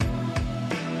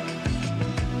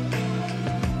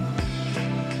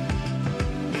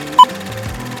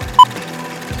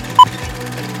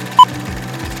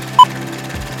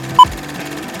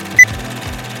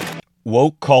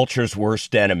Woke culture's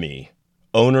worst enemy,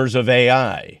 owners of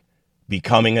AI,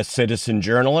 becoming a citizen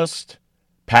journalist,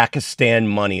 Pakistan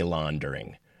money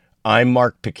laundering. I'm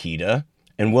Mark Paquita,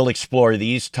 and we'll explore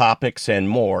these topics and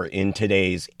more in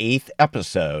today's 8th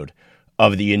episode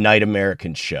of the Unite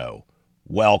Americans Show.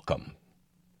 Welcome.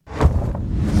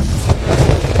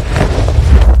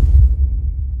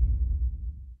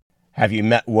 Have you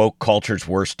met woke culture's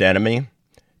worst enemy?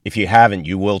 If you haven't,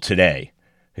 you will today.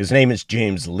 His name is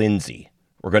James Lindsay.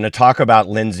 We're going to talk about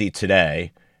Lindsay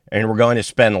today, and we're going to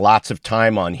spend lots of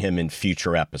time on him in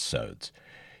future episodes.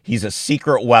 He's a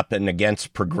secret weapon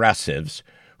against progressives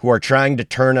who are trying to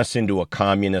turn us into a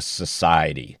communist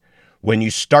society. When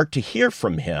you start to hear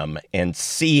from him and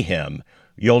see him,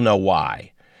 you'll know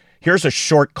why. Here's a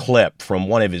short clip from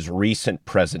one of his recent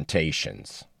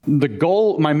presentations.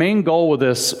 My main goal with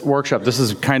this workshop, this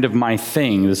is kind of my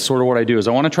thing, this is sort of what I do, is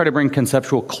I want to try to bring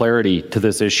conceptual clarity to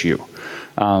this issue.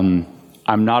 I'm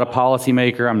not a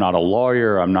policymaker, I'm not a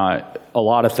lawyer, I'm not a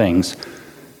lot of things,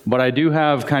 but I do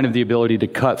have kind of the ability to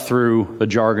cut through the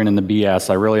jargon and the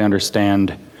BS. I really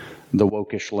understand the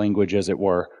wokish language, as it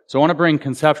were. So I want to bring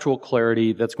conceptual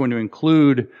clarity that's going to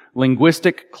include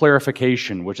linguistic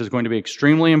clarification, which is going to be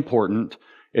extremely important.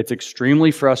 It's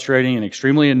extremely frustrating and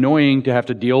extremely annoying to have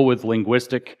to deal with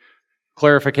linguistic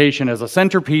clarification as a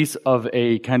centerpiece of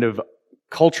a kind of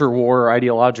culture war or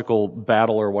ideological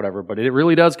battle or whatever, but it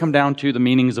really does come down to the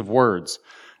meanings of words.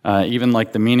 Even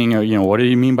like the meaning of, what do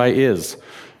you mean by is?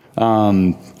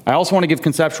 I also want to give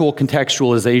conceptual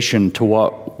contextualization to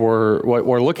what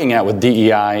we're looking at with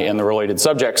DEI and the related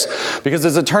subjects, because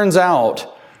as it turns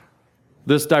out,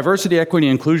 this diversity, equity,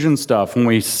 inclusion stuff, when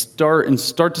we start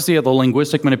to see how the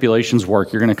linguistic manipulations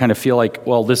work, you're going to kind of feel like,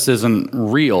 well, this isn't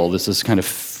real. This is kind of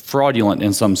fraudulent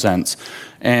in some sense.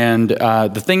 And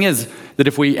the thing is that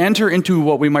if we enter into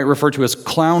what we might refer to as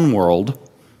clown world,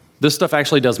 this stuff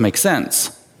actually does make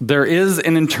sense. There is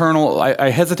an internal,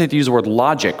 I hesitate to use the word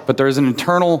logic, but there is an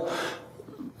internal,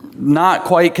 not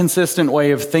quite consistent way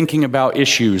of thinking about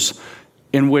issues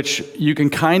in which you can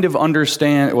kind of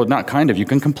understand, well, not kind of, you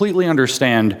can completely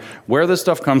understand where this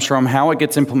stuff comes from, how it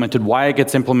gets implemented, why it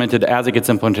gets implemented as it gets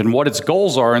implemented, and what its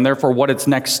goals are, and therefore what its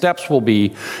next steps will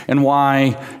be, and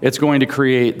why it's going to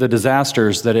create the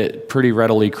disasters that it pretty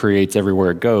readily creates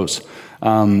everywhere it goes.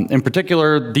 In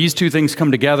particular, these two things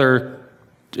come together.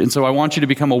 And so I want you to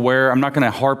become aware. I'm not going to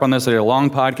harp on this. I did a long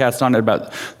podcast on it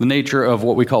about the nature of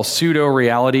what we call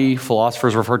pseudo-reality.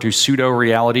 Philosophers refer to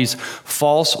pseudo-realities,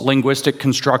 false linguistic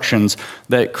constructions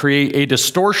that create a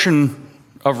distortion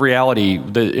of reality.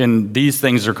 And these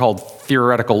things are called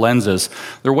theoretical lenses.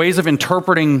 They're ways of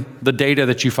interpreting the data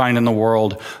that you find in the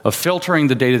world, of filtering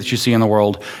the data that you see in the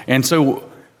world. And so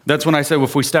that's when I said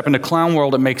if we step into clown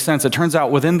world, it makes sense. It turns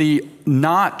out within the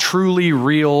not truly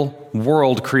real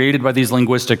world created by these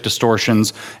linguistic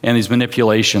distortions and these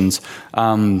manipulations,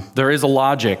 there is a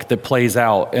logic that plays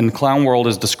out. And clown world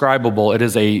is describable. It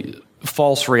is a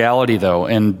false reality, though.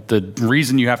 And the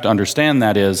reason you have to understand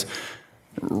that is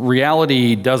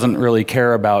reality doesn't really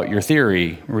care about your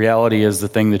theory. Reality is the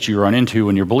thing that you run into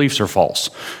when your beliefs are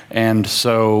false. And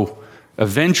so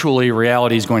eventually,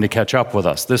 reality is going to catch up with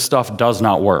us. This stuff does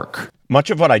not work. Much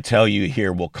of what I tell you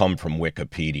here will come from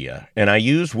Wikipedia, and I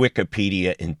use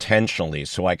Wikipedia intentionally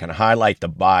so I can highlight the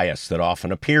bias that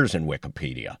often appears in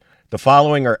Wikipedia. The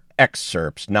following are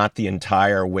excerpts, not the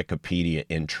entire Wikipedia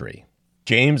entry.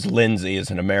 James Lindsay is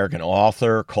an American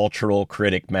author, cultural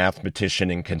critic,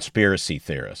 mathematician, and conspiracy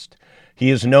theorist. He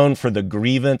is known for the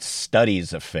Grievance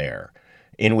Studies Affair,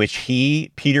 in which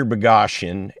he, Peter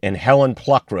Boghossian, and Helen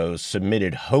Pluckrose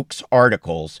submitted hoax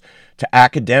articles to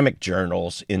academic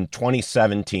journals in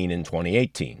 2017 and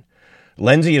 2018.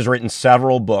 Lindsay has written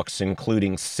several books,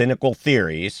 including Cynical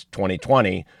Theories,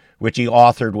 2020, which he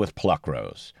authored with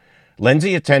Pluckrose.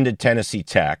 Lindsay attended Tennessee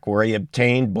Tech, where he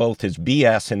obtained both his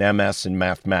BS and MS in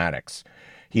mathematics.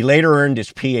 He later earned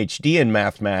his PhD in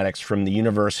mathematics from the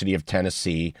University of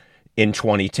Tennessee in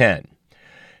 2010.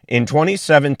 In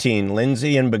 2017,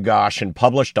 Lindsay and Boghossian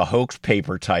published a hoax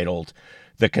paper titled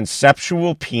The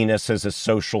Conceptual Penis as a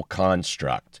Social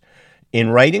Construct.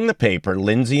 In writing the paper,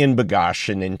 Lindsay and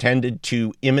Boghossian intended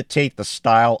to imitate the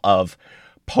style of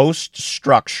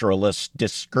post-structuralist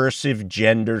discursive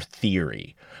gender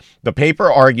theory. The paper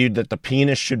argued that the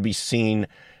penis should be seen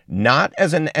not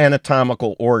as an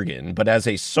anatomical organ, but as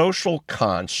a social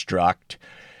construct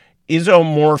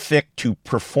isomorphic to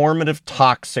performative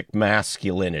toxic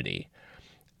masculinity.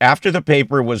 After the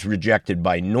paper was rejected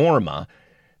by Norma,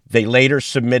 they later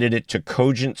submitted it to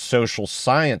Cogent Social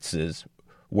Sciences,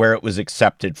 where it was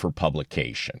accepted for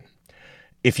publication.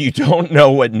 If you don't know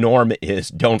what Norma is,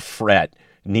 don't fret,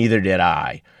 neither did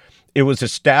I. It was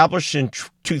established in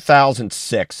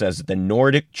 2006 as the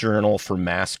Nordic Journal for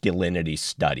Masculinity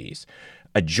Studies,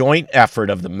 a joint effort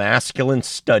of the masculine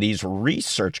studies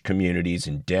research communities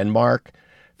in Denmark,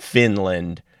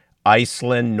 Finland,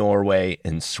 Iceland, Norway,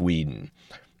 and Sweden.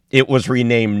 It was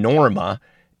renamed NORMA,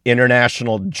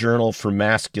 International Journal for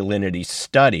Masculinity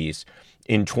Studies,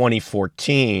 in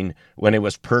 2014 when it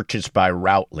was purchased by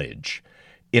Routledge.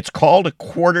 It's called a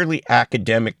quarterly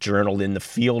academic journal in the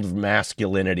field of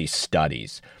masculinity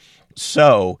studies.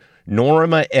 So,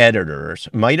 Norma editors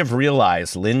might have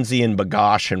realized Lindsay and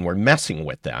Boghossian were messing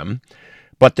with them,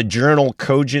 but the journal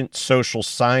Cogent Social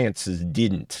Sciences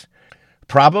didn't.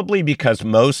 Probably because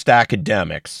most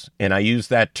academics, and I use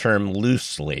that term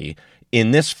loosely,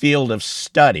 in this field of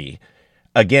study,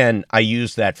 again, I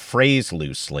use that phrase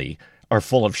loosely, are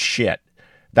full of shit.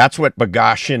 That's what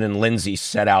Boghossian and Lindsay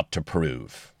set out to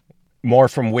prove. More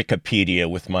from Wikipedia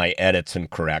with my edits and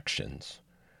corrections.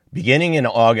 Beginning in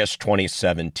August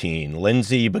 2017,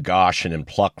 Lindsay, Boghossian, and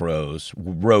Pluckrose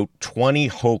wrote 20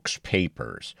 hoax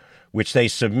papers, which they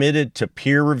submitted to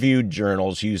peer-reviewed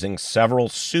journals using several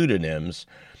pseudonyms,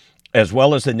 as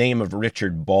well as the name of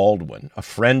Richard Baldwin, a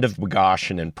friend of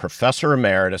Boghossian and professor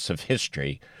emeritus of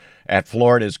history at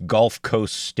Florida's Gulf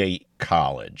Coast State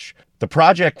College. The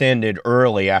project ended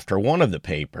early after one of the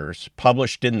papers,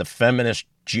 published in the feminist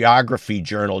geography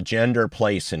journal Gender,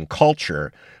 Place, and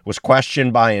Culture, was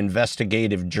questioned by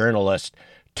investigative journalist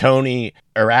Tony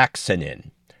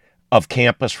Araxinen of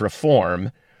Campus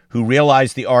Reform, who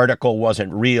realized the article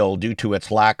wasn't real due to its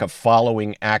lack of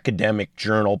following academic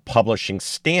journal publishing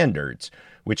standards,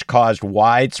 which caused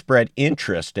widespread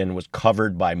interest and was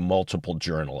covered by multiple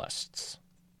journalists.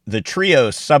 The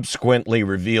trio subsequently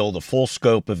revealed the full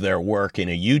scope of their work in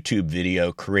a YouTube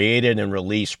video created and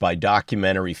released by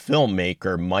documentary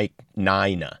filmmaker Mike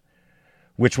Nina,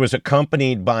 which was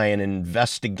accompanied by an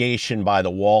investigation by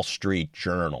the Wall Street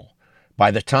Journal.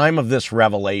 By the time of this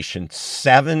revelation,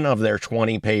 7 of their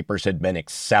 20 papers had been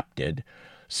accepted,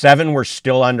 7 were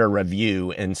still under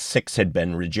review, and 6 had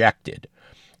been rejected.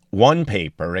 One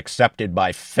paper, accepted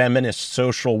by feminist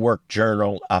social work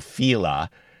journal Afila,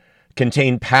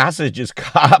 contained passages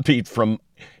copied from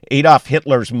Adolf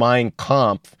Hitler's Mein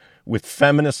Kampf with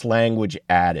feminist language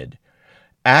added.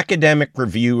 Academic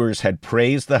reviewers had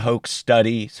praised the hoax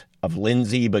studies of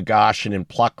Lindsay, Boghossian, and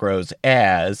Pluckrose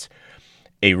as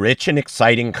a rich and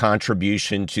exciting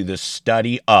contribution to the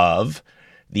study of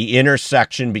the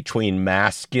intersection between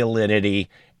masculinity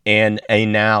and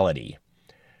anality,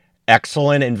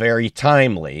 excellent and very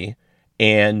timely,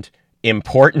 and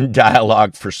important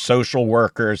dialogue for social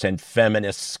workers and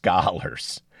feminist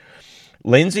scholars.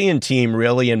 Lindsay and team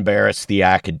really embarrassed the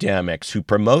academics who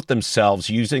promote themselves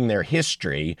using their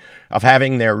history of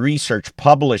having their research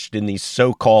published in these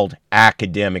so-called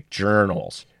academic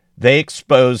journals. They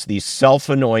expose these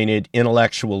self-anointed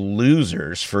intellectual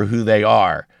losers for who they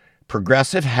are,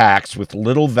 progressive hacks with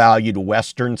little value to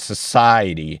Western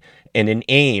society and an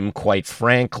aim, quite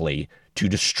frankly, to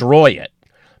destroy it.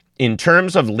 In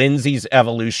terms of Lindsay's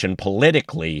evolution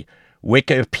politically,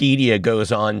 Wikipedia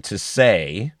goes on to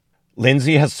say,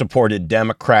 Lindsay has supported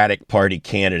Democratic Party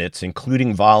candidates,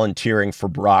 including volunteering for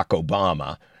Barack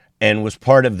Obama, and was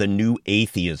part of the New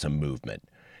Atheism movement.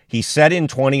 He said in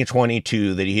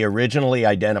 2022 that he originally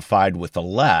identified with the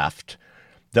left,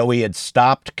 though he had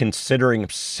stopped considering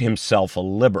himself a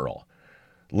liberal.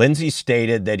 Lindsay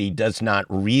stated that he does not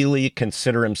really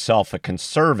consider himself a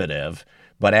conservative,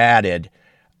 but added,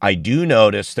 I do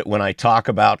notice that when I talk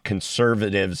about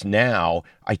conservatives now,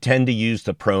 I tend to use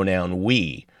the pronoun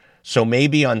we. So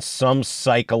maybe on some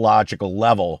psychological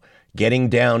level, getting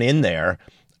down in there,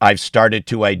 I've started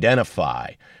to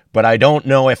identify. But I don't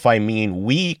know if I mean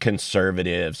we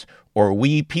conservatives or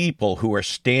we people who are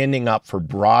standing up for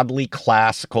broadly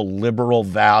classical liberal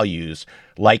values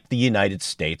like the United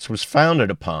States was founded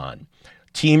upon.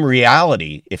 Team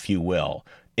reality, if you will.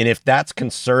 And if that's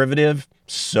conservative,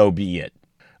 so be it.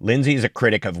 Lindsay is a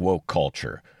critic of woke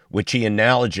culture, which he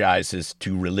analogizes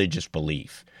to religious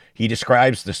belief. He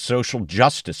describes the social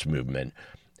justice movement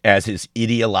as his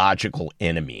ideological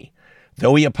enemy.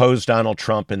 Though he opposed Donald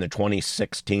Trump in the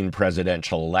 2016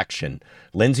 presidential election,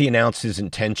 Lindsay announced his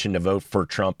intention to vote for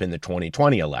Trump in the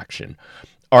 2020 election,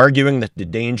 arguing that the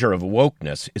danger of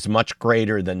wokeness is much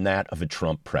greater than that of a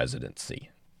Trump presidency.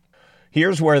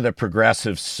 Here's where the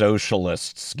progressive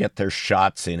socialists get their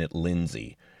shots in at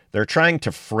Lindsay. They're trying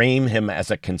to frame him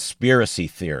as a conspiracy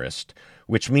theorist,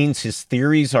 which means his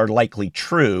theories are likely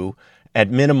true, at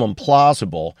minimum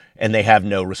plausible, and they have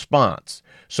no response.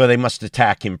 So they must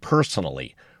attack him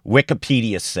personally.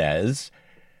 Wikipedia says,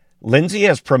 Lindsay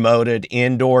has promoted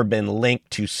and/or been linked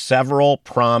to several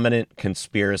prominent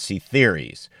conspiracy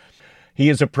theories. He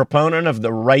is a proponent of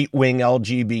the right-wing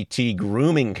LGBT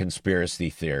grooming conspiracy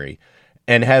theory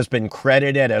and has been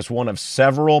credited as one of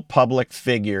several public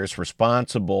figures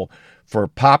responsible for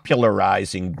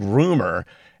popularizing groomer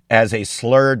as a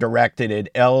slur directed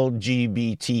at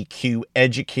LGBTQ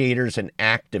educators and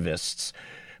activists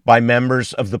by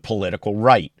members of the political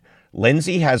right.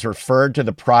 Lindsay has referred to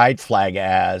the pride flag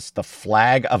as the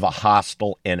flag of a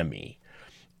hostile enemy.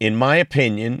 In my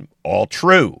opinion, all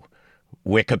true.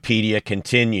 Wikipedia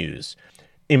continues.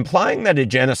 Implying that a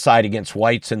genocide against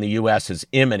whites in the U.S. is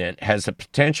imminent has the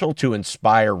potential to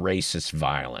inspire racist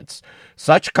violence.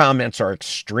 Such comments are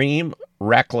extreme,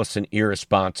 reckless, and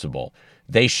irresponsible.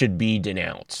 They should be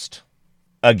denounced.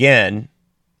 Again,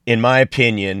 in my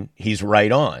opinion, he's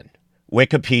right on.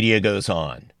 Wikipedia goes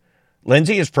on.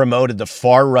 Lindsay has promoted the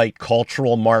far-right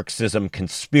cultural Marxism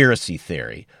conspiracy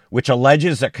theory, which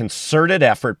alleges a concerted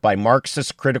effort by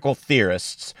Marxist critical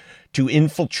theorists to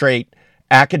infiltrate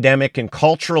academic and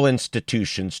cultural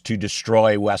institutions to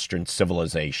destroy Western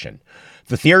civilization.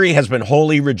 The theory has been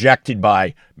wholly rejected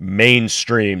by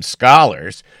mainstream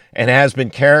scholars and has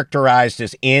been characterized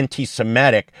as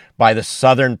anti-Semitic by the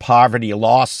Southern Poverty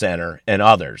Law Center and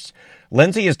others.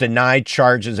 Lindsay has denied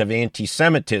charges of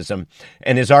anti-Semitism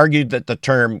and has argued that the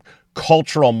term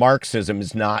cultural Marxism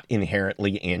is not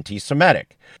inherently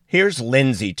anti-Semitic. Here's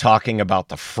Lindsay talking about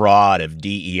the fraud of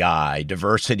DEI,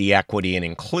 diversity, equity, and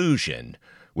inclusion,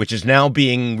 which is now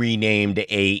being renamed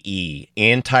AE,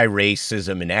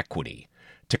 anti-racism and equity,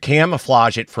 to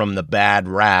camouflage it from the bad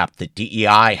rap that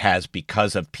DEI has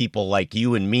because of people like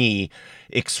you and me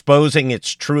exposing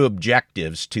its true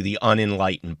objectives to the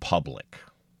unenlightened public.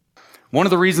 One of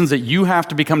the reasons that you have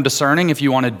to become discerning if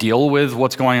you want to deal with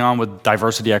what's going on with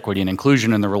diversity, equity, and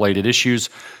inclusion and the related issues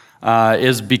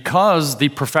is because the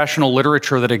professional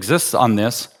literature that exists on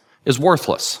this is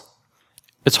worthless.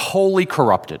 It's wholly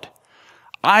corrupted.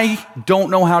 I don't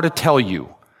know how to tell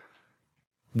you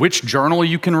which journal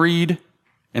you can read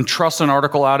and trust an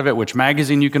article out of it, which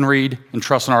magazine you can read and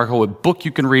trust an article, what book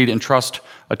you can read and trust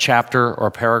a chapter or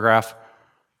a paragraph,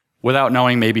 without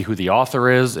knowing maybe who the author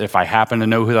is, if I happen to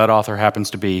know who that author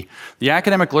happens to be. The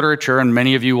academic literature, and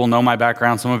many of you will know my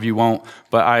background, some of you won't,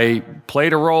 but I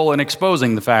played a role in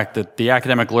exposing the fact that the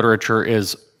academic literature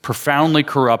is profoundly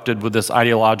corrupted with this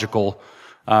ideological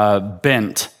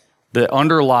bent that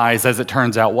underlies, as it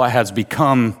turns out, what has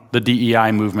become the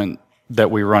DEI movement that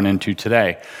we run into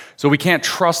today. So we can't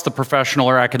trust the professional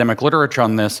or academic literature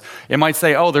on this. It might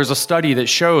say, oh, there's a study that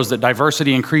shows that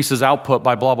diversity increases output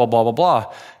by blah, blah, blah, blah,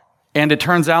 blah. And it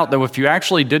turns out that if you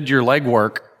actually did your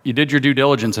legwork, you did your due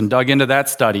diligence and dug into that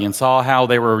study and saw how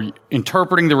they were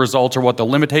interpreting the results or what the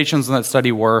limitations in that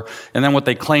study were, and then what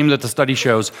they claim that the study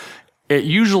shows, it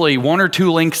usually one or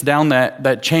two links down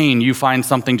that chain, you find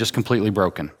something just completely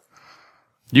broken.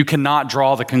 You cannot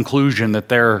draw the conclusion that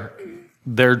they're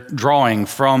drawing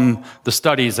from the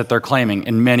studies that they're claiming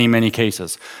in many, many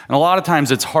cases. And a lot of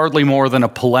times it's hardly more than a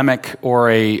polemic or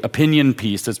a opinion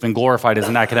piece that's been glorified as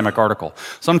an academic article.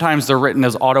 Sometimes they're written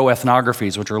as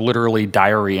autoethnographies, which are literally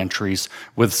diary entries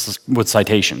with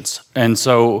citations. And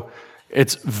so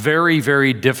it's very,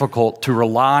 very difficult to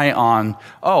rely on,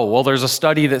 oh, well, there's a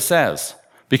study that says,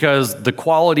 because the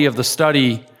quality of the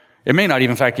study, it may not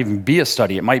even, in fact, even be a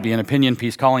study. It might be an opinion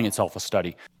piece calling itself a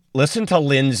study. Listen to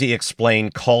Lindsay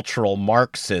explain cultural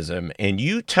Marxism, and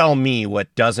you tell me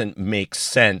what doesn't make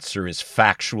sense or is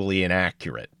factually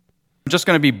inaccurate. I'm just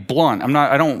going to be blunt.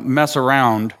 I don't mess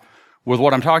around with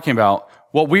what I'm talking about.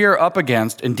 What we are up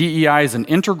against, and DEI is an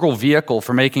integral vehicle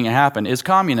for making it happen, is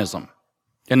communism.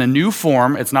 In a new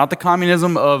form. It's not the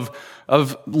communism of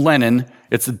Lenin.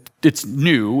 It's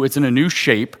new. It's in a new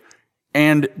shape.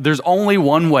 And there's only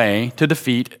one way to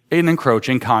defeat an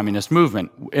encroaching communist movement,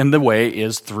 and the way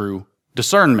is through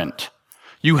discernment.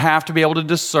 You have to be able to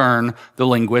discern the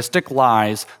linguistic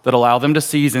lies that allow them to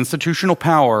seize institutional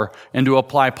power and to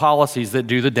apply policies that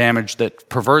do the damage, that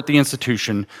pervert the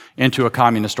institution into a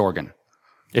communist organ.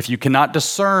 If you cannot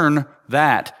discern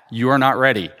that, you are not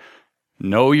ready.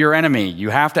 Know your enemy. You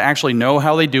have to actually know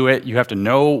how they do it. You have to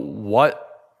know what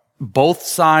both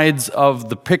sides of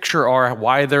the picture are,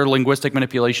 why their linguistic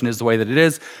manipulation is the way that it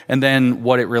is, and then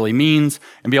what it really means,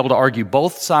 and be able to argue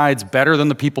both sides better than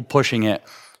the people pushing it.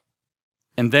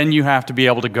 And then you have to be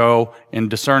able to go and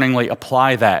discerningly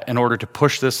apply that in order to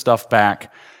push this stuff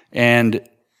back. And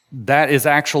that is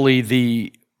actually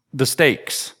the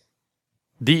stakes.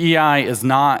 DEI is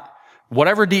not,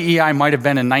 whatever DEI might have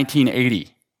been in 1980,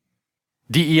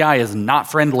 DEI is not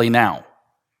friendly now.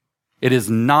 It is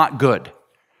not good.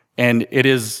 And it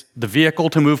is the vehicle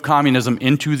to move communism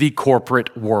into the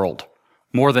corporate world.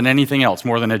 More than anything else,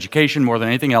 more than education, more than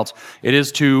anything else. It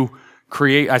is to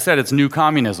create, I said it's new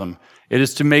communism. It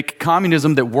is to make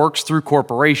communism that works through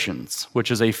corporations,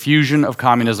 which is a fusion of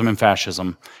communism and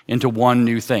fascism, into one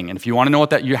new thing. And if you want to know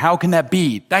what how can that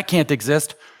be? That can't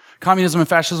exist. Communism and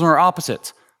fascism are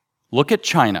opposites. Look at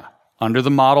China, under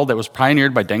the model that was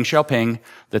pioneered by Deng Xiaoping,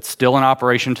 that's still in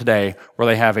operation today, where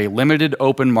they have a limited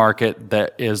open market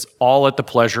that is all at the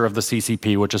pleasure of the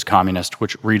CCP, which is communist,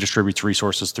 which redistributes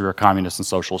resources through a communist and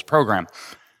socialist program.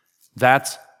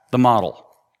 That's the model.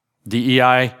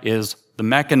 DEI is the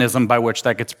mechanism by which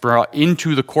that gets brought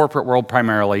into the corporate world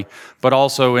primarily, but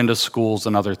also into schools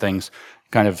and other things,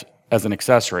 kind of as an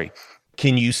accessory.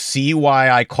 Can you see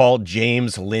why I called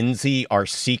James Lindsay our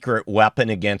secret weapon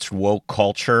against woke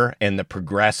culture and the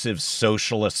progressive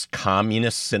socialist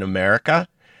communists in America?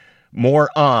 More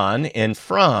on and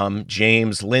from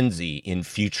James Lindsay in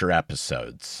future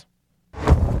episodes.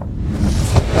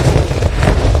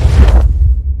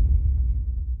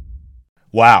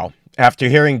 Wow. After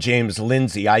hearing James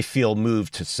Lindsay, I feel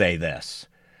moved to say this.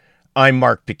 I'm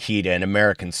Mark Paquita, an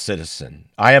American citizen.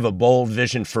 I have a bold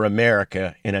vision for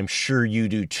America, and I'm sure you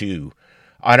do too.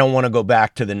 I don't want to go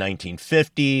back to the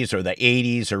 1950s or the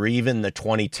 80s or even the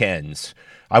 2010s.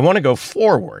 I want to go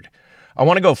forward. I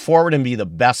want to go forward and be the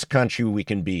best country we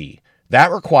can be.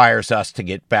 That requires us to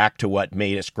get back to what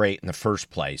made us great in the first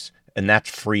place, and that's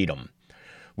freedom.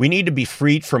 We need to be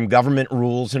freed from government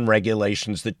rules and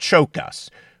regulations that choke us.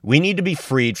 We need to be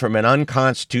freed from an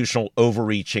unconstitutional,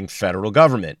 overreaching federal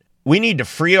government. We need to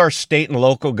free our state and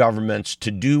local governments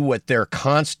to do what they're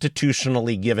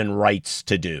constitutionally given rights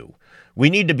to do. We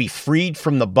need to be freed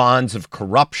from the bonds of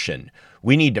corruption.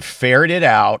 We need to ferret it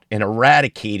out and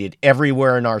eradicate it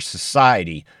everywhere in our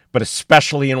society, but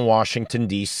especially in Washington,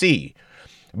 D.C.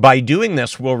 By doing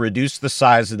this, we'll reduce the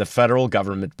size of the federal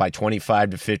government by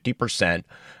 25 to 50%,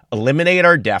 eliminate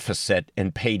our deficit,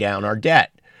 and pay down our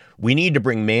debt. We need to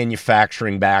bring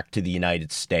manufacturing back to the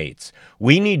United States.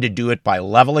 We need to do it by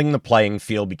leveling the playing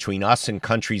field between us and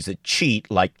countries that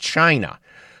cheat, like China.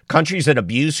 Countries that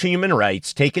abuse human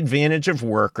rights, take advantage of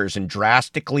workers, and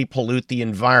drastically pollute the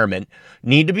environment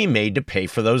need to be made to pay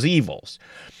for those evils.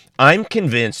 I'm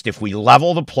convinced if we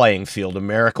level the playing field,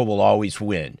 America will always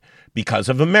win because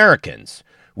of Americans.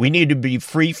 We need to be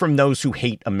free from those who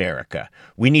hate America.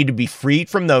 We need to be freed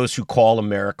from those who call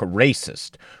America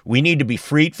racist. We need to be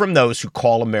freed from those who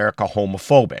call America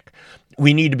homophobic.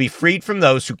 We need to be freed from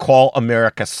those who call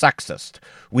America sexist.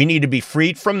 We need to be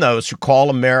freed from those who call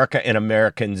America and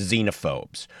Americans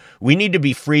xenophobes. We need to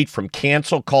be freed from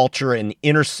cancel culture and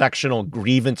intersectional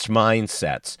grievance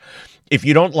mindsets. If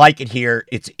you don't like it here,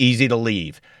 it's easy to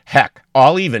leave. Heck,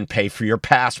 I'll even pay for your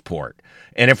passport.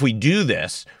 And if we do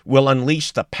this, we'll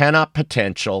unleash the pent-up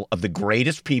potential of the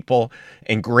greatest people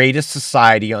and greatest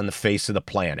society on the face of the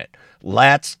planet.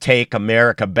 Let's take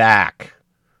America back.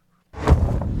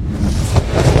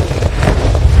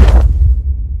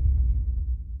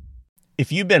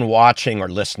 If you've been watching or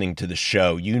listening to the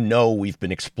show, you know we've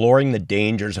been exploring the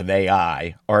dangers of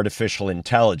AI, artificial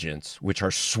intelligence, which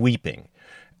are sweeping,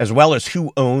 as well as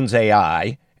who owns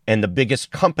AI and the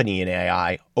biggest company in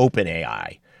AI,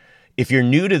 OpenAI. If you're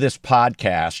new to this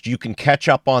podcast, you can catch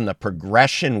up on the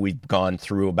progression we've gone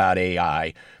through about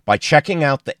AI by checking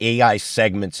out the AI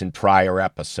segments in prior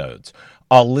episodes.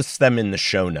 I'll list them in the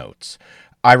show notes.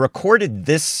 I recorded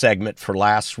this segment for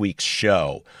last week's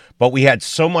show, but we had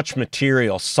so much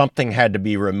material, something had to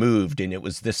be removed, and it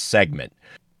was this segment.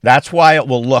 That's why it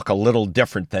will look a little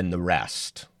different than the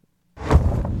rest.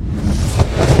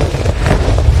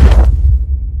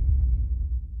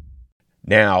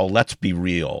 Now, let's be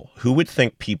real. Who would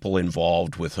think people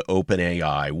involved with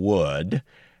OpenAI would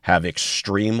have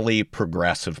extremely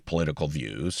progressive political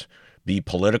views, be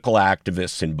political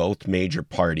activists in both major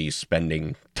parties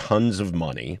spending tons of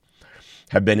money,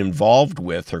 have been involved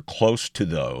with or close to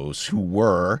those who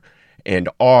were and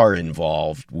are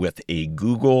involved with a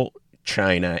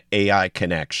Google-China AI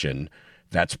connection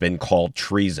that's been called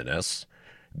treasonous,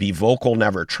 be vocal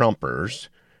never-Trumpers,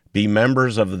 be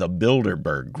members of the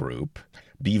Bilderberg Group,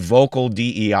 be vocal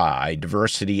DEI,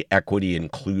 diversity, equity,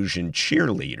 inclusion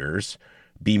cheerleaders,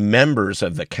 be members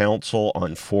of the Council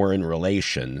on Foreign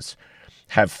Relations,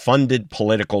 have funded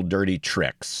political dirty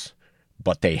tricks,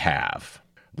 but they have.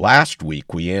 Last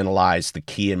week, we analyzed the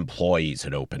key employees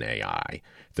at OpenAI,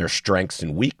 their strengths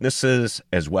and weaknesses,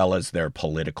 as well as their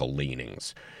political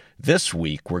leanings. This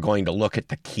week, we're going to look at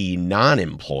the key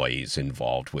non-employees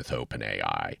involved with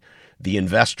OpenAI, the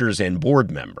investors and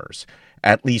board members.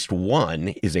 At least one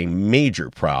is a major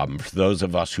problem for those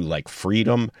of us who like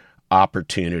freedom,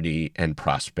 opportunity, and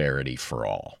prosperity for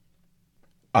all.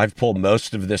 I've pulled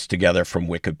most of this together from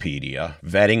Wikipedia,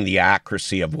 vetting the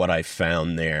accuracy of what I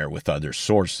found there with other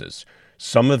sources.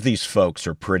 Some of these folks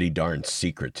are pretty darn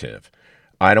secretive.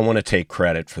 I don't want to take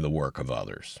credit for the work of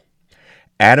others.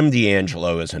 Adam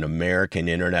D'Angelo is an American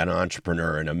internet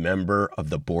entrepreneur and a member of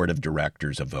the board of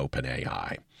directors of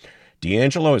OpenAI.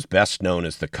 D'Angelo is best known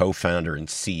as the co-founder and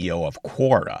CEO of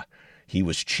Quora. He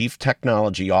was chief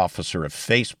technology officer of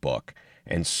Facebook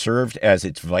and served as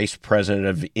its vice president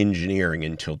of engineering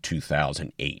until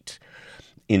 2008.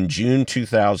 In June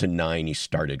 2009, he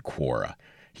started Quora.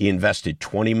 He invested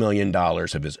 $20 million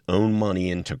of his own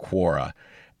money into Quora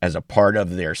as a part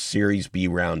of their Series B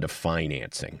round of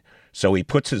financing. So he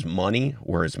puts his money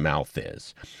where his mouth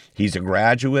is. He's a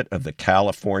graduate of the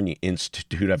California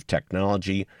Institute of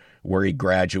Technology, where he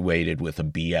graduated with a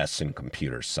BS in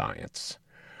computer science.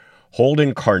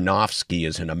 Holden Karnofsky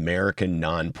is an American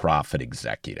nonprofit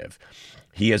executive.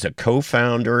 He is a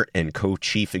co-founder and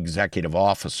co-chief executive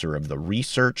officer of the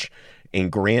research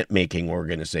and grant-making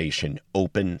organization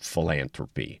Open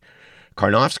Philanthropy.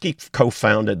 Karnofsky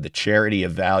co-founded the charity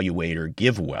evaluator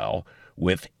GiveWell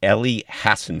with Ellie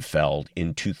Hassenfeld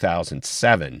in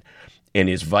 2007 and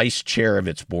is vice chair of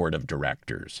its board of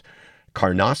directors.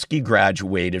 Karnofsky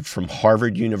graduated from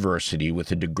Harvard University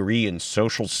with a degree in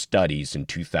social studies in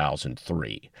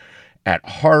 2003. At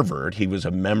Harvard, he was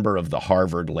a member of the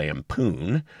Harvard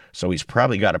Lampoon, so he's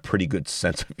probably got a pretty good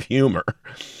sense of humor.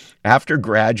 After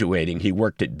graduating, he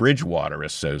worked at Bridgewater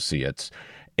Associates,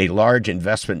 a large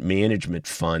investment management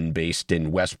fund based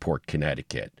in Westport,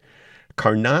 Connecticut.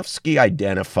 Karnofsky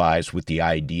identifies with the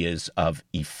ideas of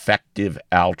effective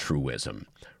altruism.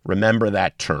 Remember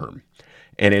that term.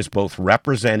 And is both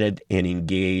represented and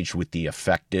engaged with the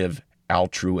effective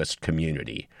altruist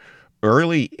community.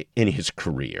 Early in his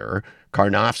career,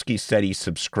 Karnofsky said he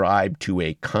subscribed to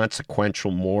a consequential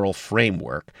moral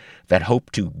framework that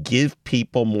hoped to give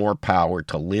people more power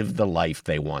to live the life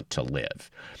they want to live.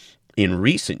 In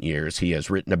recent years, he has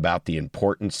written about the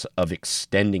importance of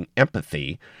extending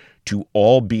empathy to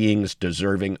all beings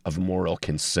deserving of moral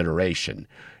consideration,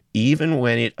 even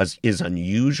when it is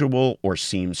unusual or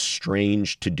seems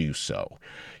strange to do so.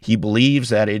 He believes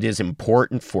that it is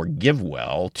important for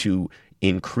GiveWell to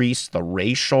increase the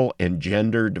racial and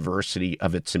gender diversity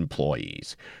of its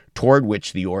employees, toward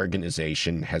which the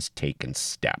organization has taken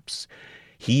steps.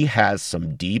 He has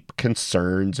some deep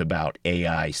concerns about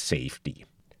AI safety.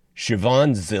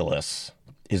 Siobhan Zillis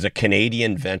is a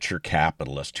Canadian venture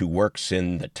capitalist who works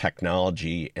in the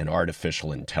technology and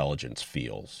artificial intelligence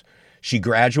fields. She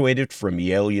graduated from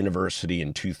Yale University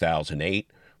in 2008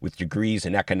 with degrees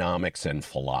in economics and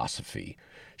philosophy.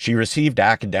 She received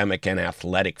academic and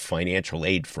athletic financial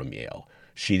aid from Yale.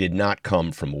 She did not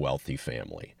come from a wealthy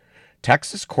family.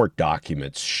 Texas court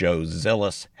documents show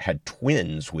Zillis had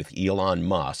twins with Elon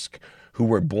Musk, who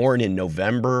were born in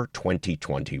November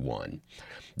 2021.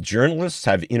 Journalists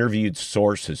have interviewed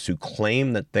sources who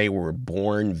claim that they were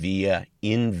born via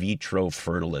in vitro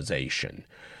fertilization.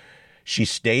 She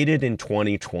stated in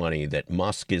 2020 that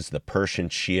Musk is the person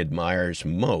she admires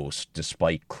most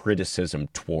despite criticism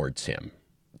towards him.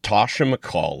 Tasha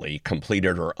McCauley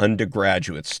completed her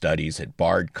undergraduate studies at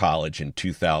Bard College in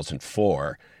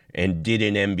 2004 and did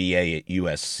an MBA at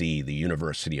USC, the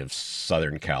University of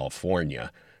Southern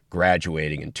California,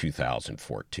 graduating in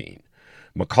 2014.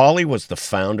 McCauley was the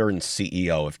founder and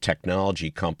CEO of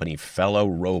technology company Fellow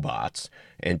Robots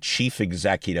and chief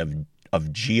executive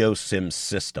of GeoSim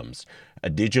Systems, a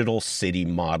digital city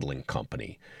modeling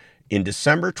company. In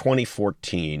December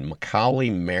 2014,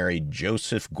 McCauley married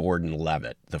Joseph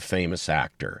Gordon-Levitt, the famous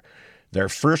actor. Their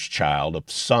first child, a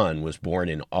son, was born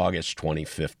in August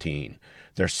 2015.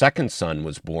 Their second son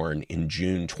was born in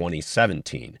June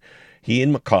 2017. He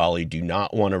and McCauley do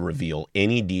not want to reveal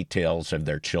any details of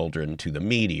their children to the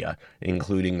media,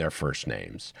 including their first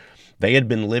names. They had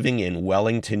been living in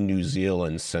Wellington, New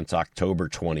Zealand since October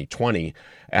 2020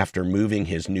 after moving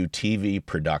his new TV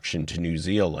production to New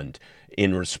Zealand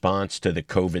in response to the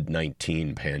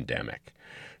COVID-19 pandemic.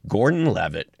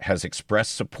 Gordon-Levitt has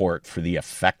expressed support for the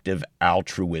effective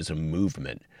altruism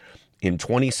movement. In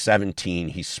 2017,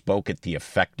 he spoke at the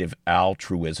Effective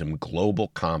Altruism Global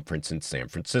Conference in San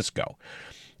Francisco.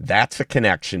 That's a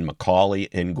connection McCauley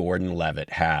and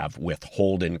Gordon-Levitt have with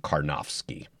Holden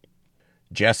Karnofsky.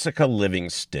 Jessica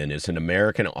Livingston is an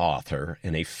American author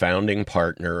and a founding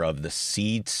partner of the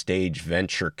seed stage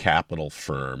venture capital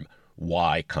firm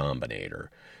Y Combinator.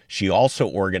 She also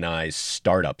organized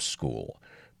Startup School.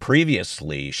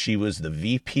 Previously, she was the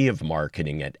VP of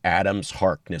Marketing at Adams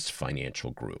Harkness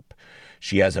Financial Group.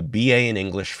 She has a BA in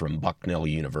English from Bucknell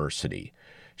University.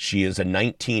 She is a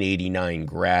 1989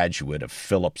 graduate of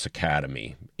Phillips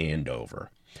Academy,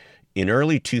 Andover. In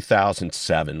early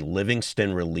 2007,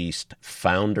 Livingston released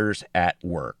Founders at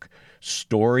Work,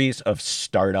 Stories of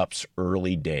Startups'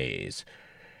 Early Days,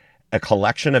 a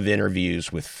collection of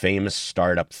interviews with famous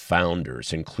startup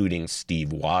founders, including Steve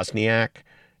Wozniak,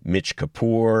 Mitch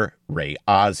Kapor, Ray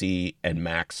Ozzie, and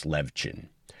Max Levchin.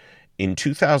 In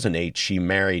 2008, she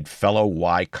married fellow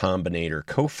Y Combinator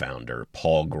co-founder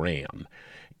Paul Graham.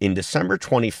 In December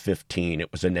 2015,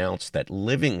 it was announced that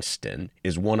Livingston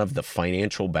is one of the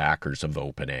financial backers of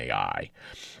OpenAI.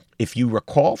 If you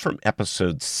recall from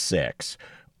episode 6,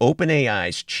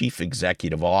 OpenAI's chief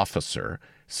executive officer,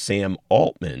 Sam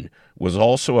Altman, was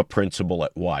also a principal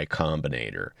at Y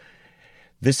Combinator.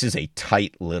 This is a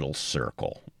tight little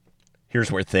circle.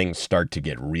 Here's where things start to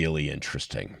get really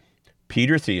interesting.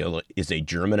 Peter Thiel is a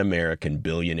German-American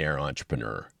billionaire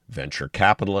entrepreneur, venture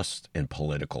capitalist, and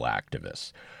political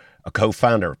activist. A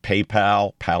co-founder of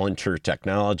PayPal, Palantir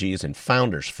Technologies, and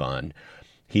Founders Fund,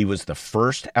 he was the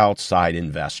first outside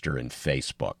investor in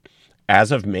Facebook.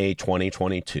 As of May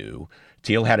 2022,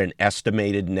 Thiel had an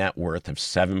estimated net worth of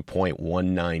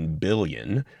 $7.19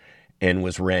 billion and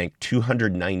was ranked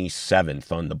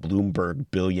 297th on the Bloomberg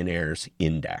Billionaires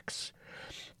Index.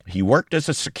 He worked as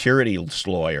a securities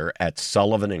lawyer at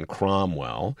Sullivan &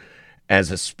 Cromwell, as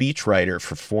a speechwriter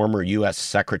for former U.S.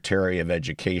 Secretary of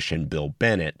Education Bill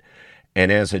Bennett,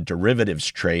 and as a derivatives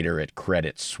trader at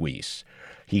Credit Suisse.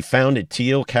 He founded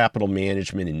Thiel Capital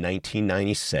Management in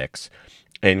 1996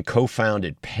 and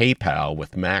co-founded PayPal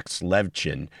with Max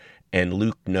Levchin and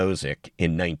Luke Nozick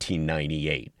in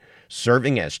 1998,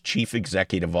 serving as chief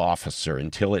executive officer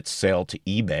until its sale to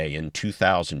eBay in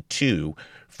 2002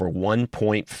 for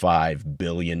 $1.5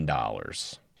 billion.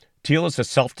 Thiel is a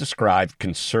self-described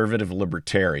conservative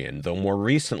libertarian, though more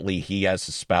recently he has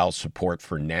espoused support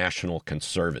for national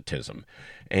conservatism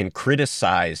and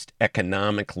criticized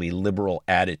economically liberal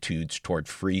attitudes toward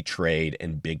free trade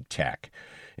and big tech.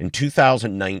 In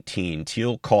 2019,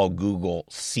 Thiel called Google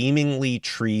seemingly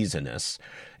treasonous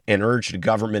and urged a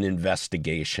government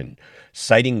investigation,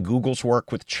 citing Google's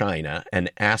work with China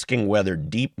and asking whether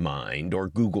DeepMind or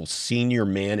Google's senior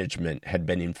management had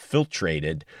been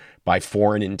infiltrated by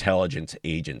foreign intelligence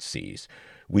agencies.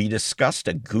 We discussed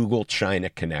a Google-China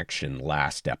connection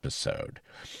last episode.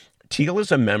 Thiel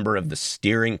is a member of the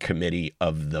steering committee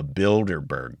of the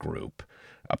Bilderberg Group,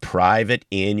 a private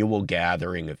annual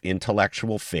gathering of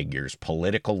intellectual figures,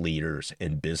 political leaders,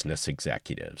 and business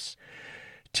executives.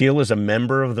 Thiel is a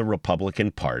member of the Republican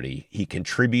Party. He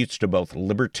contributes to both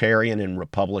Libertarian and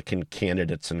Republican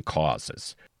candidates and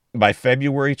causes. By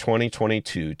February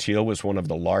 2022, Thiel was one of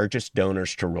the largest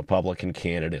donors to Republican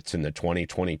candidates in the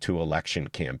 2022 election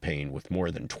campaign, with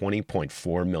more than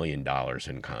 $20.4 million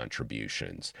in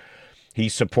contributions. He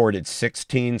supported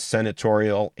 16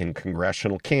 senatorial and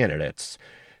congressional candidates,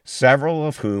 several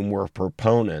of whom were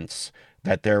proponents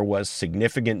that there was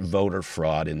significant voter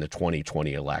fraud in the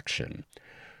 2020 election.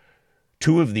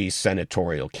 Two of these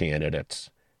senatorial candidates,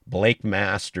 Blake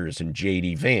Masters and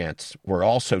J.D. Vance, were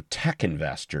also tech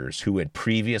investors who had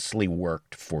previously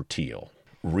worked for Thiel.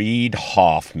 Reid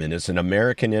Hoffman is an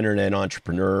American internet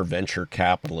entrepreneur, venture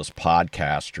capitalist,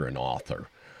 podcaster, and author.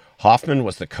 Hoffman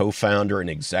was the co-founder and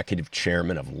executive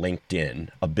chairman of LinkedIn,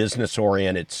 a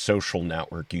business-oriented social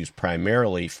network used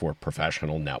primarily for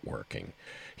professional networking.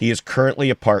 He is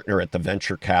currently a partner at the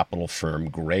venture capital firm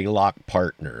Greylock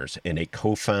Partners and a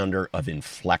co-founder of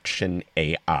Inflection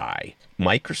AI.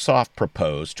 Microsoft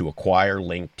proposed to acquire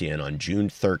LinkedIn on June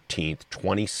 13,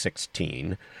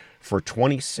 2016, for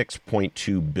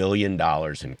 $26.2 billion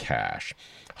in cash.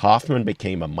 Hoffman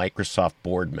became a Microsoft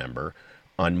board member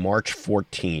on March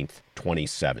 14,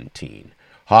 2017.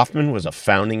 Hoffman was a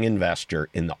founding investor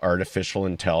in the artificial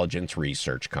intelligence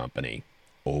research company,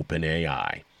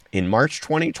 OpenAI. In March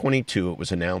 2022, it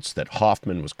was announced that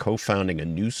Hoffman was co-founding a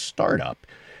new startup,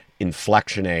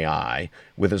 Inflection AI,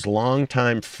 with his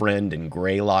longtime friend and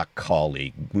Greylock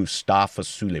colleague, Mustafa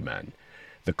Suleyman,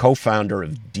 the co-founder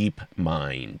of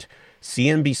DeepMind.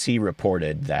 CNBC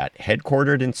reported that,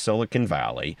 headquartered in Silicon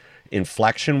Valley,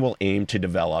 Inflection will aim to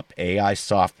develop AI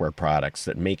software products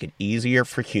that make it easier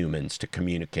for humans to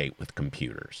communicate with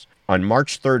computers. On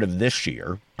March 3rd of this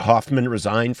year, Hoffman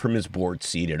resigned from his board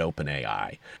seat at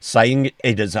OpenAI, citing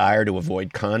a desire to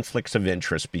avoid conflicts of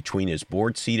interest between his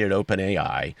board seat at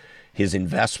OpenAI, his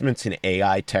investments in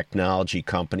AI technology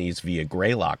companies via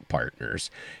Greylock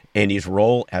Partners, and his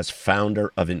role as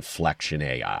founder of Inflection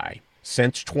AI.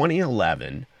 Since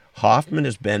 2011, Hoffman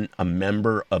has been a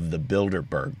member of the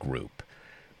Bilderberg Group,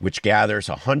 which gathers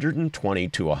 120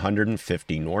 to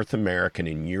 150 North American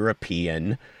and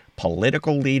European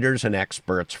political leaders and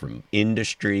experts from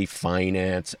industry,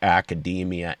 finance,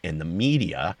 academia, and the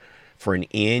media for an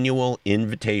annual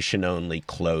invitation-only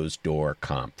closed-door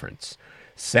conference.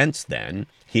 Since then,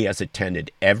 he has attended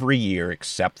every year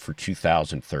except for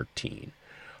 2013.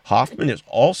 Hoffman is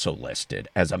also listed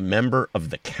as a member of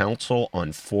the Council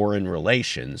on Foreign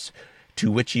Relations,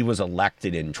 to which he was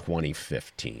elected in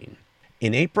 2015.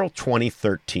 In April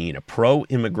 2013, a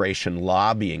pro-immigration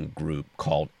lobbying group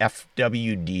called FWD.US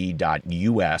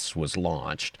was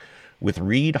launched, with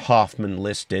Reid Hoffman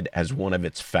listed as one of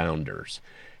its founders.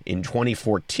 In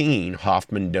 2014,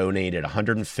 Hoffman donated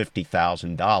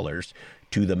 $150,000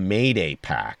 to the Mayday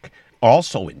PAC.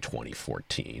 Also in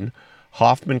 2014,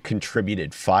 Hoffman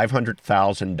contributed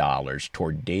 $500,000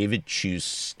 toward David Chiu's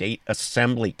state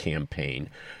assembly campaign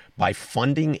by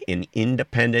funding an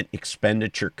independent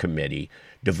expenditure committee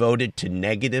devoted to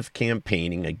negative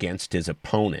campaigning against his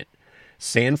opponent,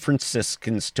 San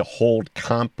Franciscans to hold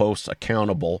Campos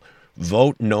accountable.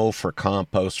 Vote no for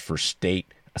Campos for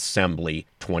State Assembly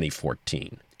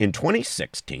 2014. In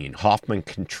 2016, Hoffman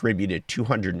contributed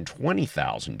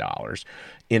 $220,000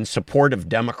 in support of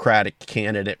Democratic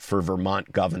candidate for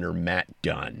Vermont Governor Matt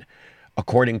Dunn,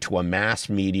 according to a mass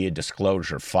media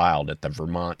disclosure filed at the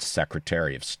Vermont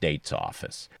Secretary of State's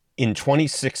office. In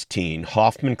 2016,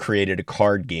 Hoffman created a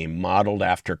card game modeled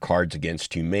after Cards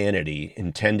Against Humanity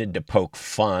intended to poke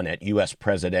fun at U.S.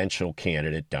 presidential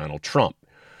candidate Donald Trump.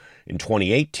 In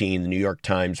 2018, the New York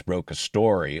Times broke a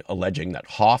story alleging that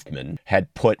Hoffman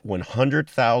had put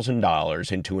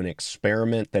 $100,000 into an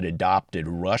experiment that adopted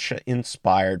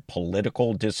Russia-inspired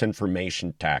political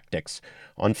disinformation tactics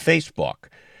on Facebook.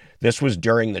 This was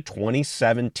during the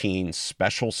 2017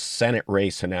 special Senate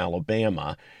race in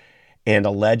Alabama and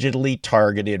allegedly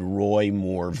targeted Roy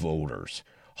Moore voters.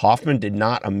 Hoffman did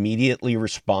not immediately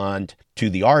respond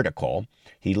to the article.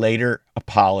 He later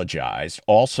apologized,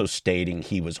 also stating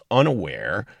he was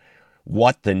unaware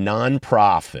what the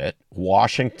nonprofit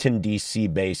Washington,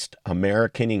 D.C.-based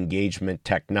American Engagement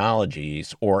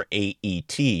Technologies, or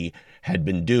AET, had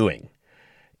been doing.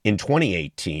 In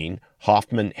 2018,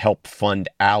 Hoffman helped fund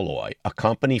Alloy, a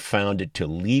company founded to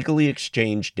legally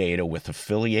exchange data with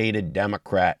affiliated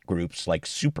Democrat groups like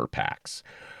super PACs.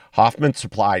 Hoffman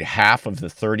supplied half of the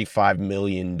 $35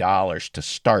 million to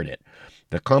start it.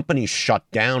 The company shut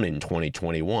down in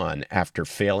 2021 after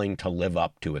failing to live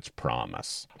up to its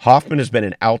promise. Hoffman has been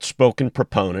an outspoken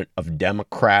proponent of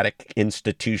democratic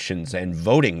institutions and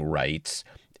voting rights,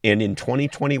 and in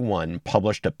 2021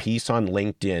 published a piece on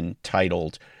LinkedIn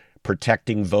titled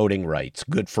Protecting Voting Rights,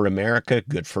 Good for America,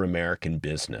 Good for American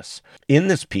Business. In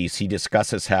this piece, he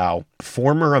discusses how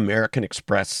former American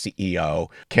Express CEO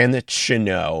Kenneth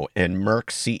Cheneau and Merck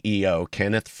CEO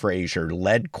Kenneth Frazier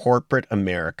led corporate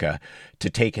America to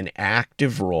take an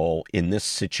active role in this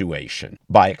situation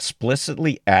by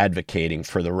explicitly advocating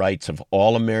for the rights of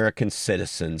all American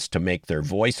citizens to make their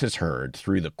voices heard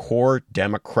through the core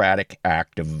democratic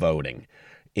act of voting.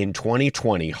 In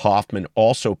 2020, Hoffman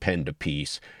also penned a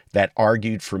piece that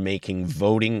argued for making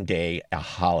voting day a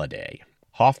holiday.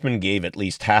 Hoffman gave at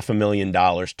least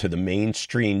 $500,000 to the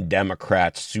mainstream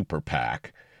Democrats super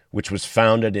PAC, which was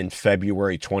founded in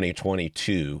February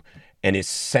 2022, and has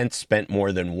since spent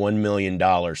more than $1 million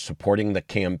supporting the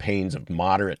campaigns of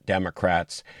moderate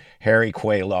Democrats Harry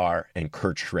Cuellar and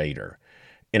Kurt Schrader.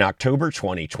 In October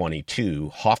 2022,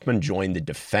 Hoffman joined the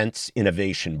Defense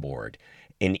Innovation Board,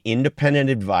 an independent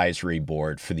advisory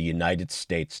board for the United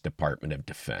States Department of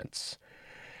Defense.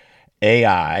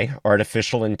 AI,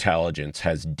 artificial intelligence,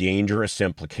 has dangerous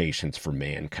implications for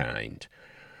mankind.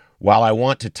 While I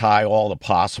want to tie all the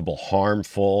possible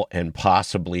harmful and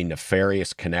possibly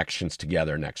nefarious connections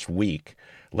together next week,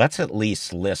 let's at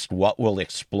least list what we'll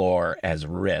explore as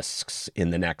risks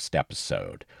in the next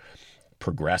episode.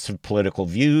 Progressive political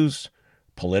views,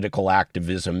 political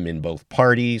activism in both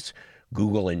parties,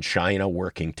 Google and China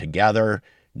working together,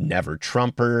 Never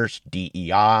Trumpers,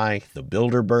 DEI, the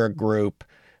Bilderberg Group,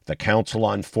 the Council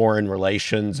on Foreign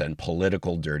Relations, and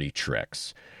political dirty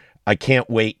tricks. I can't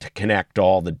wait to connect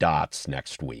all the dots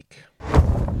next week.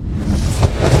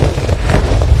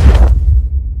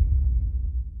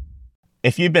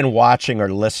 If you've been watching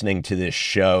or listening to this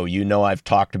show, you know I've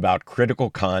talked about critical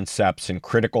concepts and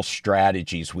critical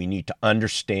strategies we need to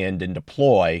understand and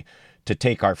deploy to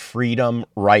take our freedom,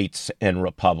 rights, and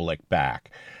republic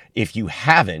back. If you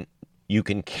haven't, you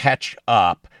can catch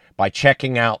up by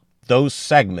checking out those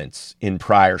segments in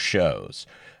prior shows.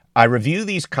 I review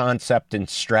these concepts and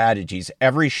strategies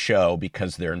every show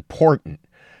because they're important.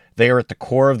 They are at the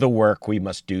core of the work we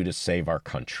must do to save our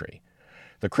country.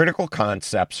 The critical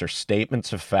concepts are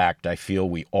statements of fact I feel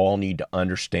we all need to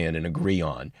understand and agree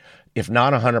on. if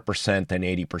not 100%, then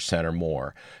 80% or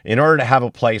more, in order to have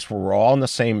a place where we're all on the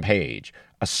same page,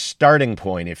 a starting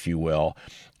point, if you will,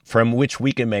 from which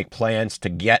we can make plans to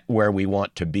get where we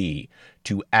want to be,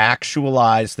 to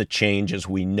actualize the changes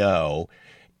we know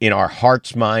in our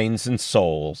hearts, minds, and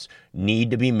souls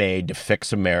need to be made to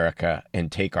fix America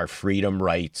and take our freedom,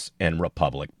 rights, and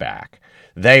republic back.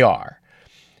 They are.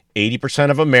 80%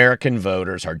 of American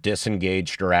voters are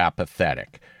disengaged or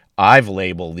apathetic. I've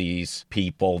labeled these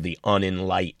people the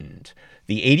unenlightened.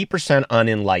 The 80%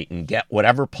 unenlightened get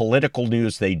whatever political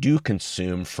news they do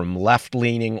consume from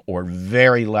left-leaning or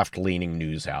very left-leaning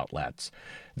news outlets.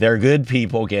 They're good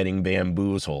people getting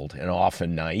bamboozled and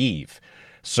often naive.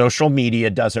 Social media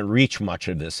doesn't reach much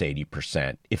of this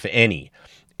 80%, if any.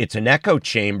 It's an echo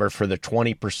chamber for the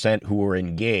 20% who are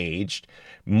engaged,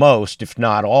 most, if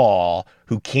not all,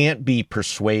 who can't be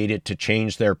persuaded to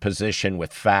change their position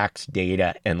with facts,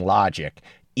 data, and logic,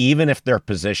 even if their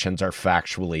positions are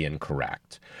factually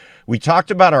incorrect. We talked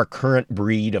about our current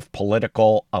breed of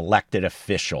political elected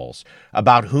officials,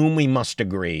 about whom we must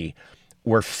agree.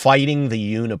 We're fighting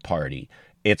the uniparty.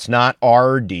 It's not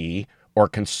RD or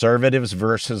conservatives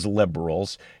versus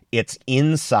liberals. It's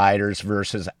insiders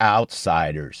versus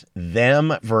outsiders,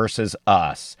 them versus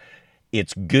us.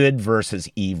 It's good versus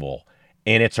evil,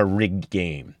 and it's a rigged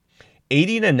game.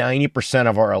 80 to 90%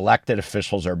 of our elected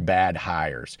officials are bad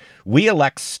hires. We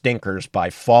elect stinkers by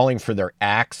falling for their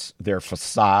acts, their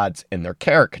facades, and their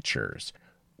caricatures.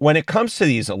 When it comes to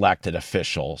these elected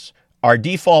officials, our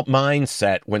default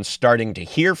mindset when starting to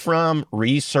hear from,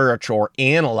 research, or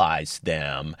analyze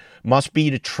them must be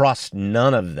to trust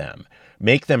none of them,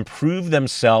 make them prove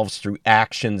themselves through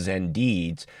actions and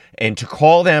deeds, and to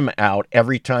call them out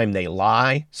every time they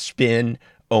lie, spin,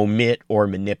 omit, or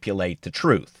manipulate the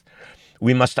truth.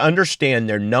 We must understand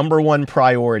their number one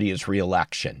priority is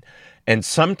re-election, and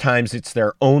sometimes it's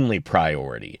their only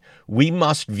priority. We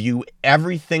must view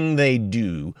everything they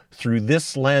do through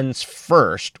this lens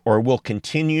first, or we'll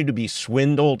continue to be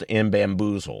swindled and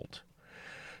bamboozled.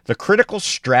 The critical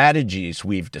strategies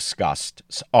we've discussed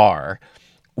are: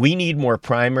 we need more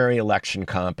primary election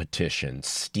competition.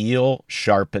 Steel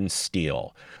sharpens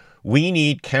steel. We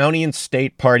need county and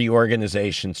state party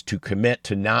organizations to commit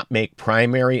to not make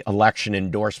primary election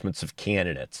endorsements of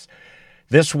candidates.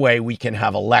 This way we can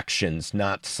have elections,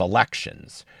 not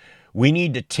selections. We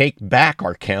need to take back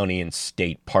our county and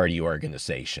state party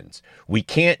organizations. We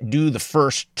can't do the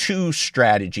first two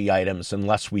strategy items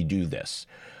unless we do this.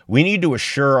 We need to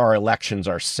assure our elections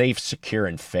are safe, secure,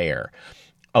 and fair.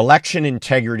 Election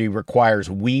integrity requires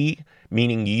we,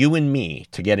 meaning you and me,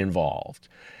 to get involved.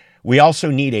 We also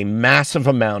need a massive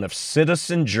amount of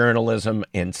citizen journalism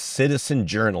and citizen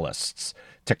journalists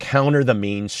to counter the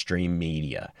mainstream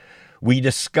media. We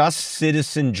discussed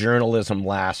citizen journalism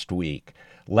last week.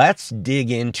 Let's dig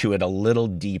into it a little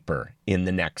deeper in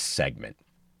the next segment.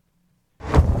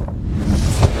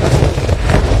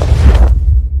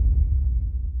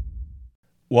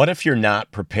 What if you're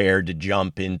not prepared to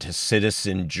jump into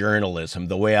citizen journalism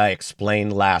the way I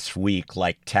explained last week,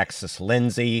 like Texas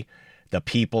Lindsay, the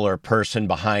people or person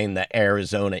behind the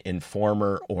Arizona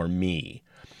Informer, or me?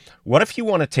 What if you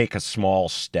want to take a small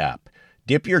step,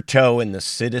 dip your toe in the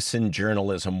citizen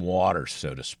journalism water,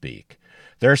 so to speak?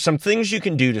 There are some things you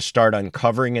can do to start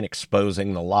uncovering and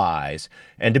exposing the lies,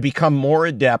 and to become more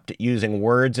adept at using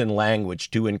words and language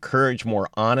to encourage more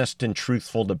honest and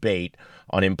truthful debate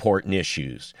on important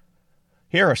issues.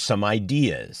 Here are some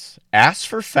ideas. Ask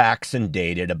for facts and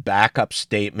data to back up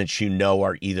statements you know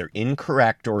are either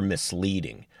incorrect or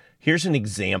misleading. Here's an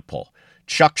example.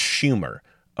 Chuck Schumer,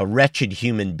 a wretched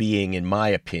human being in my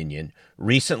opinion,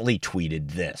 recently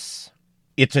tweeted this.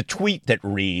 It's a tweet that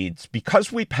reads,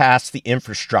 "Because we passed the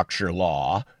infrastructure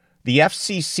law, the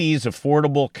FCC's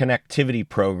Affordable Connectivity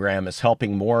Program is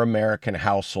helping more American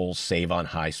households save on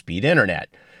high-speed internet."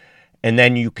 And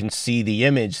then you can see the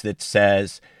image that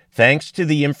says, "Thanks to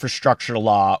the infrastructure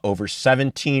law, over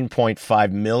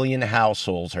 17.5 million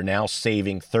households are now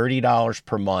saving $30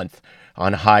 per month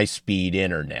on high-speed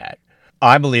internet."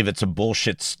 I believe it's a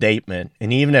bullshit statement,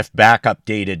 and even if backup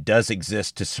data does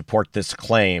exist to support this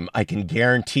claim, I can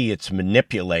guarantee it's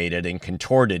manipulated and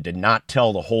contorted to not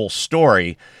tell the whole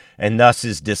story, and thus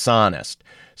is dishonest.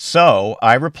 So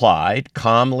I replied,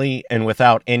 calmly and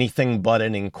without anything but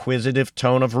an inquisitive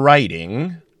tone of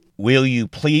writing, "Will you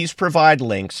please provide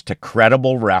links to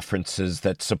credible references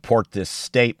that support this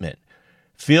statement?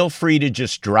 Feel free to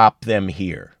just drop them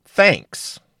here.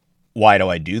 Thanks." Why do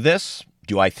I do this?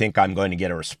 Do I think I'm going to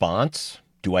get a response?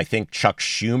 Do I think Chuck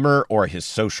Schumer or his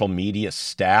social media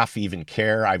staff even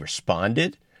care I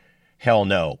responded? Hell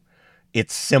no.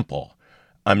 It's simple.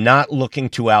 I'm not looking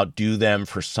to outdo them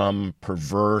for some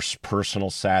perverse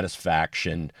personal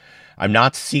satisfaction. I'm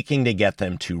not seeking to get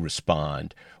them to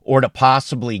respond or to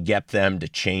possibly get them to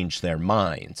change their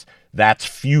minds. That's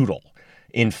futile.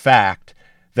 In fact,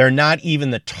 they're not even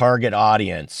the target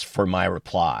audience for my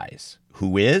replies.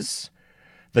 Who is?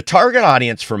 The target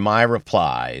audience for my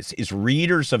replies is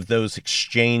readers of those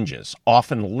exchanges,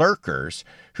 often lurkers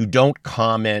who don't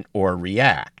comment or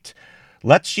react.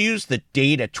 Let's use the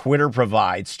data Twitter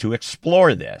provides to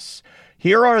explore this.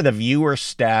 Here are the viewer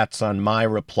stats on my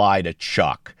reply to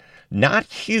Chuck. Not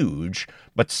huge,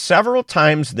 but several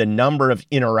times the number of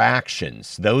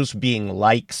interactions, those being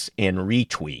likes and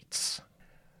retweets.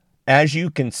 As you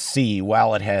can see,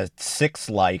 while it has 6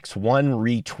 likes, 1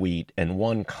 retweet, and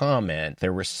 1 comment,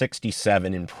 there were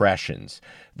 67 impressions.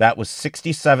 That was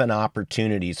 67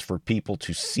 opportunities for people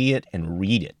to see it and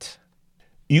read it.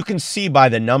 You can see by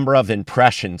the number of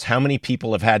impressions how many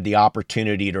people have had the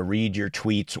opportunity to read your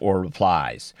tweets or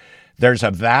replies. There's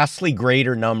a vastly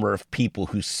greater number of people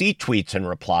who see tweets and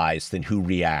replies than who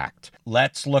react.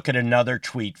 Let's look at another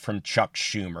tweet from Chuck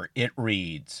Schumer. It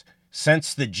reads,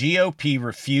 "Since the GOP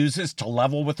refuses to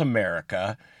level with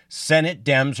America, Senate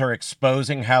Dems are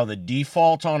exposing how the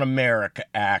Default on America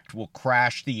Act will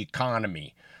crash the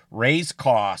economy, raise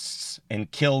costs,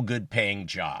 and kill good-paying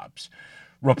jobs.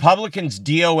 Republicans'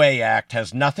 DOA Act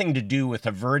has nothing to do with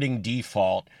averting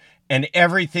default and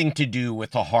everything to do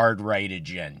with a hard right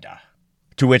agenda."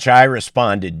 To which I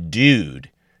responded,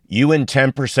 "Dude, you and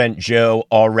 10% Joe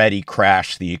already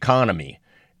crashed the economy."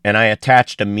 And I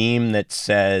attached a meme that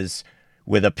says,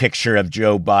 with a picture of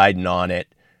Joe Biden on it,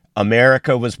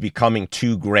 "America was becoming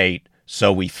too great,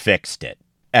 so we fixed it."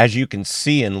 As you can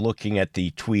see in looking at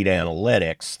the tweet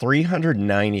analytics,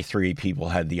 393 people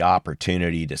had the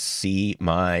opportunity to see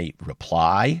my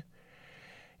reply.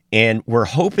 And we're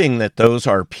hoping that those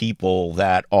are people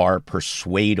that are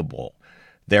persuadable.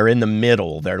 They're in the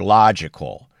middle. They're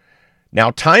logical.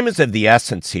 Now, time is of the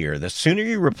essence here. The sooner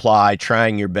you reply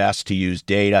trying your best to use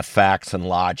data, facts, and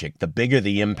logic, the bigger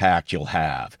the impact you'll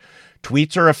have.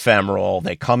 Tweets are ephemeral.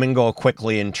 They come and go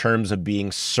quickly in terms of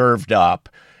being served up,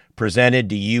 presented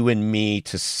to you and me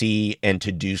to see and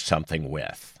to do something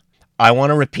with. I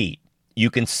want to repeat. You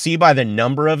can see by the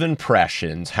number of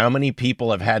impressions how many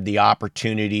people have had the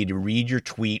opportunity to read your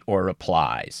tweet or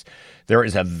replies. There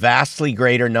is a vastly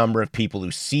greater number of people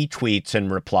who see tweets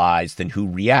and replies than who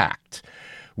react.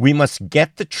 We must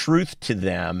get the truth to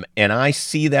them, and I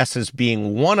see this as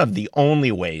being one of the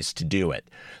only ways to do it.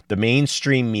 The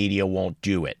mainstream media won't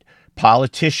do it.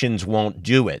 Politicians won't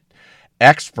do it.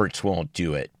 Experts won't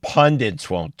do it. Pundits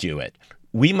won't do it.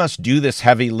 We must do this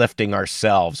heavy lifting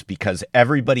ourselves because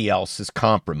everybody else is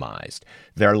compromised.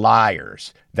 They're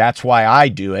liars. That's why I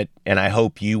do it, and I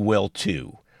hope you will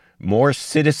too. More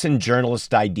citizen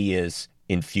journalist ideas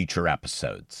in future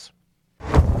episodes.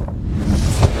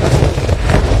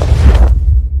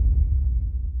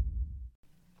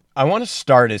 I want to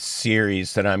start a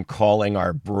series that I'm calling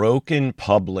our Broken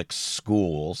Public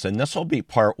Schools, and this will be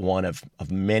part 1 of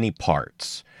many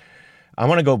parts. I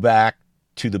want to go back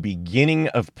to the beginning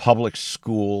of public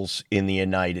schools in the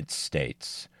United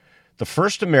States. The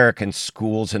first American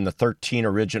schools in the 13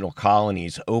 original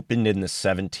colonies opened in the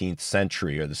 17th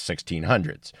century or the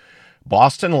 1600s.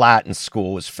 Boston Latin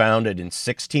School was founded in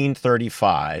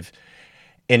 1635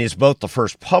 and is both the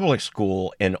first public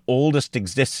school and oldest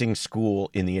existing school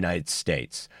in the United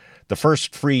States. The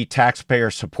first free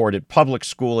taxpayer-supported public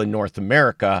school in North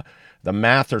America, the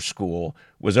Mather School,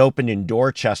 was opened in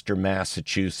Dorchester,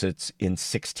 Massachusetts in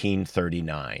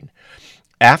 1639.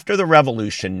 After the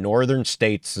Revolution, northern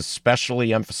states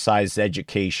especially emphasized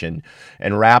education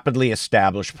and rapidly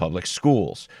established public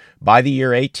schools. By the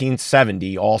year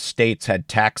 1870, all states had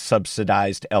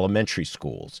tax-subsidized elementary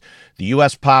schools. The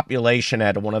U.S. population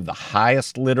had one of the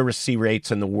highest literacy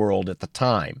rates in the world at the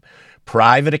time.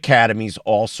 Private academies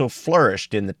also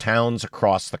flourished in the towns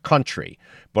across the country,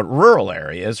 but rural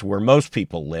areas, where most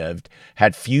people lived,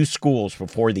 had few schools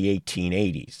before the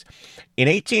 1880s. In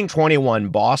 1821,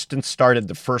 Boston started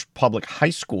the first public high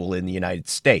school in the United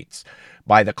States.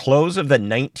 By the close of the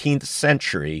 19th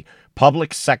century,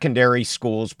 public secondary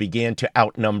schools began to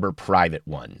outnumber private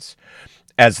ones.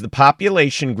 As the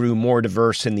population grew more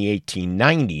diverse in the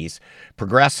 1890s,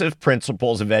 progressive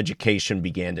principles of education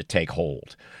began to take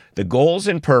hold. The goals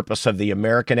and purpose of the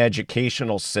American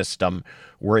educational system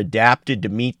were adapted to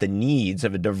meet the needs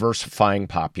of a diversifying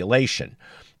population.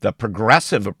 The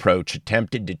progressive approach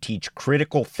attempted to teach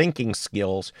critical thinking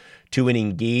skills to an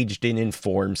engaged and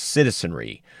informed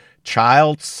citizenry.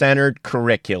 Child-centered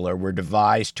curricula were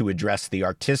devised to address the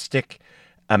artistic,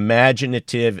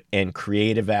 imaginative, and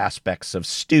creative aspects of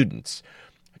students.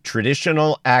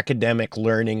 Traditional academic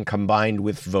learning combined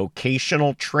with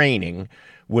vocational training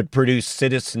would produce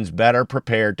citizens better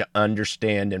prepared to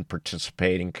understand and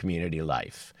participate in community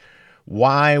life.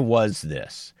 Why was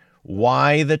this?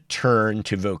 Why the turn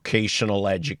to vocational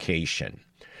education?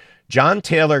 John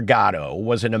Taylor Gatto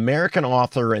was an American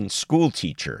author and school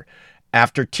teacher.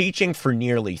 After teaching for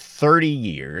nearly 30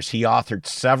 years, he authored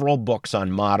several books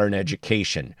on modern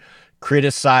education,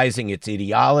 criticizing its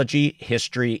ideology,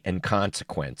 history, and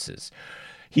consequences.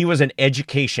 He was an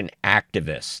education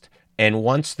activist and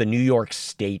once the New York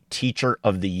State Teacher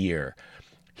of the Year.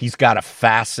 He's got a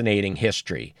fascinating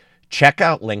history. Check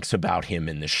out links about him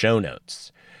in the show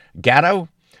notes. Gatto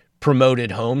promoted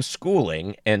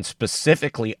homeschooling and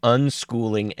specifically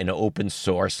unschooling and open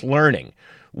source learning.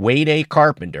 Wade A.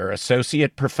 Carpenter,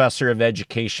 associate professor of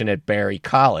education at Berry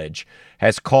College,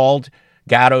 has called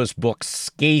Gatto's book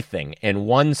scathing and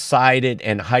one-sided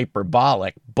and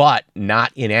hyperbolic, but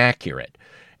not inaccurate,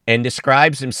 and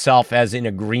describes himself as in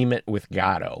agreement with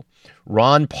Gatto.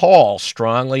 Ron Paul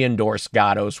strongly endorsed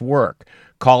Gatto's work,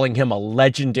 calling him a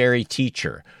legendary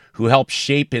teacher who helped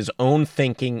shape his own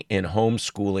thinking in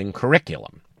homeschooling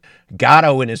curriculum.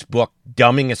 Gatto, in his book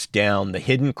Dumbing Us Down, The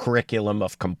Hidden Curriculum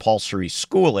of Compulsory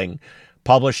Schooling,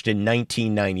 published in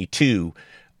 1992,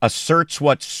 asserts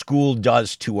what school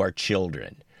does to our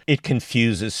children. It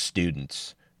confuses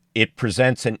students. It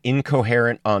presents an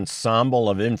incoherent ensemble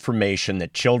of information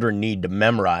that children need to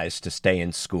memorize to stay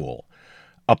in school.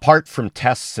 Apart from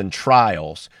tests and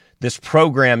trials, this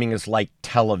programming is like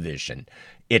television.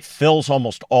 It fills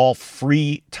almost all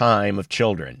free time of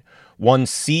children. One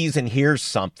sees and hears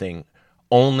something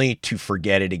only to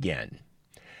forget it again.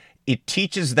 It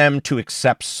teaches them to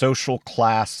accept social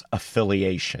class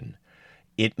affiliation.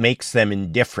 It makes them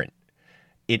indifferent.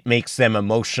 It makes them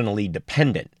emotionally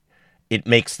dependent. It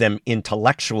makes them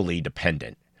intellectually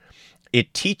dependent.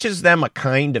 It teaches them a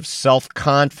kind of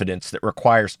self-confidence that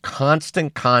requires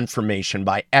constant confirmation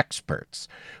by experts,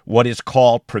 what is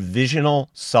called provisional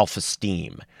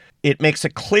self-esteem. It makes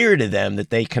it clear to them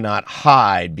that they cannot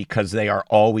hide because they are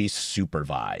always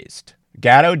supervised.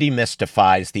 Gatto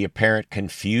demystifies the apparent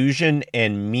confusion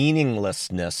and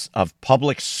meaninglessness of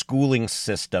public schooling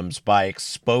systems by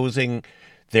exposing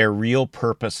their real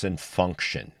purpose and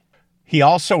function. He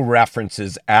also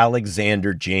references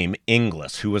Alexander James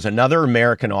Inglis, who was another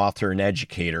American author and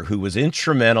educator who was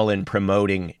instrumental in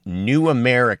promoting New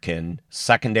American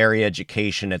secondary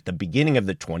education at the beginning of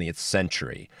the 20th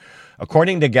century.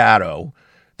 According to Gatto,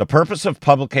 the purpose of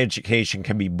public education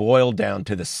can be boiled down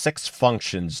to the 6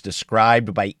 functions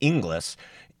described by Inglis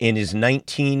in his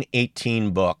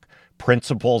 1918 book,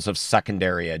 Principles of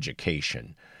Secondary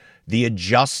Education. The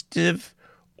adjustive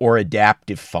or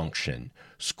adaptive function.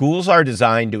 Schools are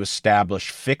designed to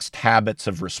establish fixed habits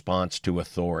of response to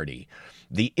authority.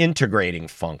 The integrating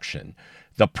function.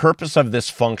 The purpose of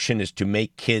this function is to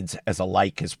make kids as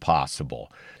alike as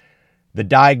possible. The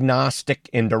diagnostic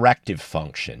and directive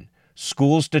function.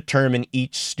 Schools determine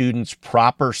each student's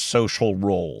proper social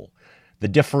role. The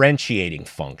differentiating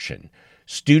function.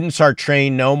 Students are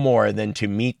trained no more than to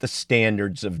meet the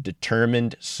standards of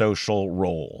determined social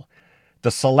role.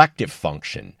 The selective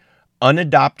function.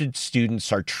 Unadopted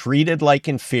students are treated like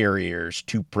inferiors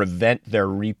to prevent their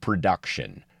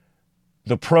reproduction.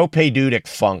 The propaedeutic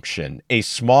function. A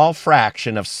small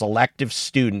fraction of selective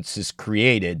students is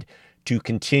created to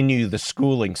continue the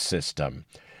schooling system.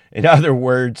 In other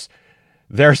words,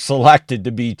 they're selected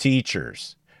to be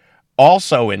teachers.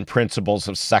 Also in Principles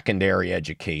of Secondary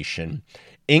Education,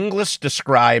 Inglis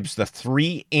describes the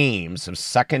 3 aims of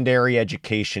secondary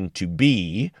education to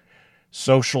be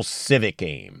social civic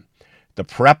aim, the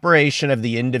preparation of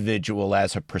the individual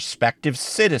as a prospective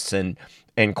citizen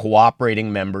and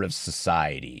cooperating member of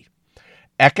society.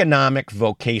 Economic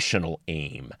vocational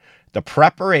aim, the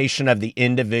preparation of the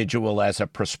individual as a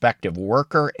prospective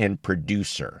worker and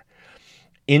producer.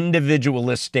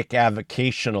 Individualistic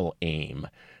avocational aim,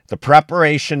 the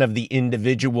preparation of the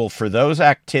individual for those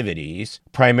activities,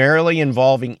 primarily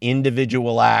involving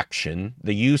individual action,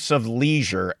 the use of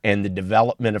leisure, and the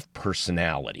development of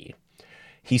personality.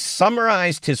 He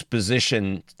summarized his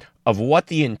position of what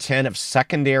the intent of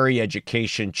secondary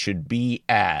education should be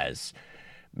as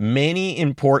many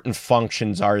important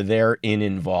functions are therein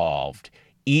involved,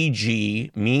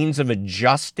 e.g., means of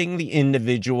adjusting the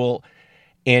individual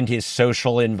and his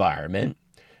social environment,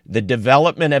 the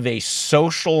development of a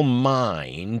social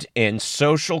mind and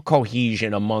social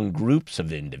cohesion among groups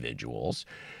of individuals,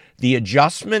 the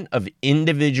adjustment of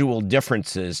individual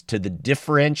differences to the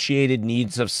differentiated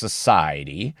needs of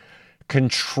society,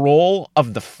 control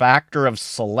of the factor of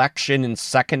selection in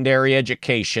secondary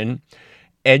education,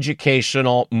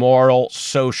 educational, moral,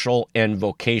 social, and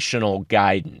vocational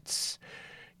guidance.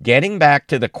 Getting back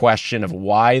to the question of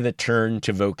why the turn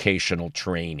to vocational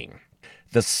training.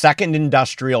 The Second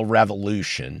Industrial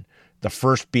Revolution, the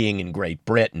first being in Great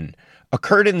Britain,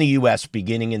 occurred in the U.S.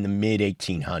 beginning in the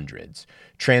mid-1800s,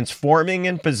 transforming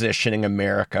and positioning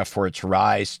America for its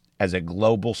rise as a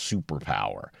global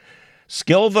superpower.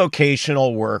 Skilled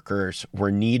vocational workers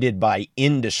were needed by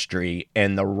industry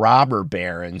and the robber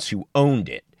barons who owned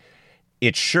it.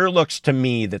 It sure looks to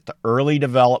me that the early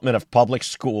development of public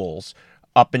schools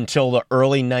up until the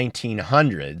early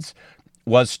 1900s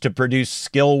was to produce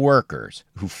skilled workers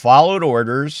who followed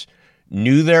orders,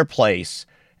 knew their place,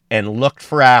 and looked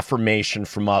for affirmation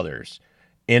from others.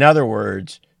 In other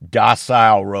words,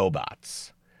 docile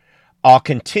robots. I'll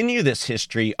continue this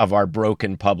history of our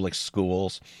broken public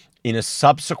schools in a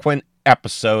subsequent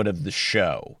episode of the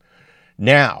show.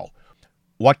 Now,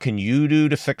 what can you do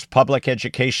to fix public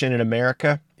education in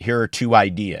America? Here are two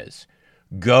ideas.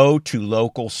 Go to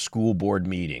local school board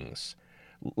meetings.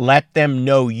 Let them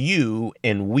know you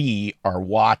and we are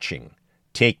watching.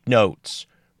 Take notes.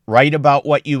 Write about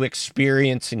what you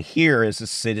experience and hear as a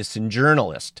citizen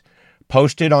journalist.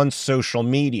 Post it on social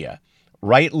media.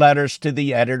 Write letters to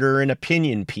the editor and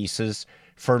opinion pieces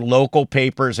for local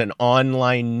papers and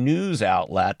online news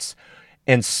outlets,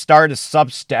 and start a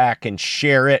Substack and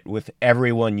share it with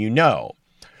everyone you know.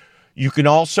 You can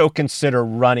also consider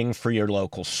running for your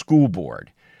local school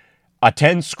board.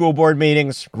 Attend school board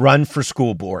meetings, run for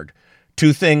school board.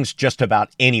 Two things just about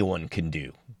anyone can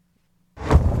do.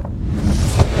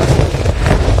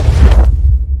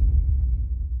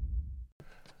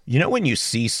 You know when you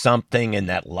see something and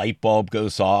that light bulb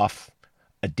goes off?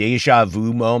 A deja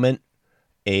vu moment?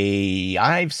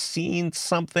 I've seen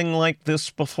something like this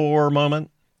before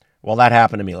moment? Well, that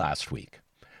happened to me last week.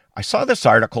 I saw this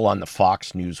article on the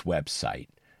Fox News website.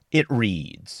 It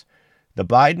reads, the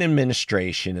Biden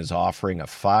administration is offering a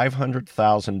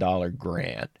 $500,000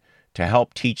 grant to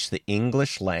help teach the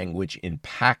English language in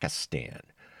Pakistan,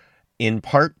 in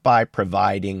part by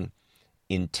providing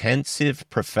intensive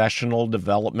professional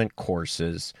development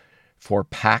courses for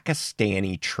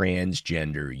Pakistani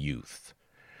transgender youth.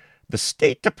 The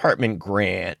State Department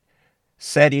grant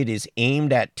said it is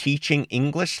aimed at teaching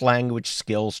English language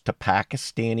skills to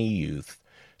Pakistani youth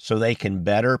so they can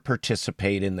better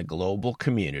participate in the global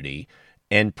community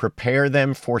and prepare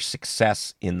them for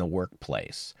success in the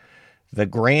workplace. The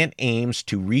grant aims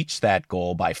to reach that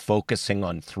goal by focusing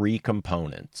on three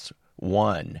components.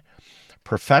 1,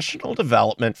 professional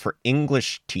development for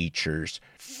English teachers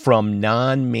from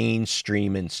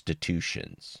non-mainstream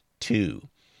institutions. 2,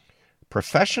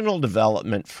 professional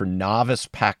development for novice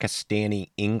Pakistani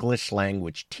English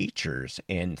language teachers.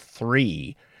 And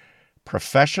 3,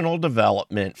 professional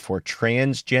development for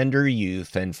transgender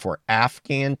youth and for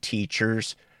Afghan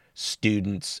teachers,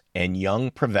 students, and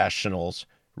young professionals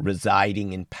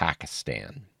residing in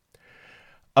Pakistan.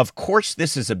 Of course,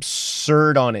 this is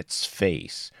absurd on its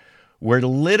face. We're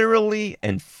literally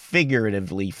and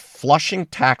figuratively flushing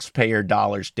taxpayer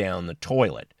dollars down the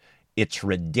toilet. It's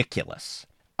ridiculous.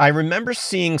 I remember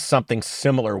seeing something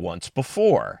similar once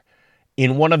before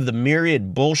in one of the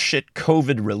myriad bullshit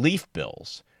COVID relief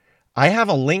bills. I have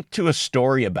a link to a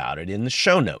story about it in the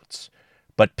show notes,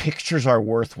 but pictures are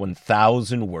worth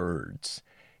 1,000 words.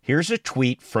 Here's a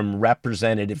tweet from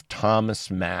Representative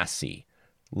Thomas Massey.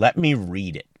 Let me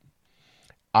read it.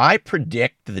 I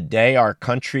predict the day our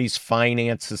country's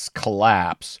finances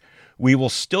collapse, we will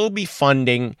still be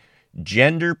funding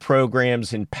gender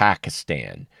programs in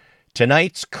Pakistan.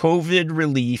 Tonight's COVID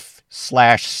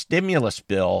relief/stimulus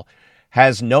bill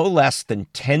has no less than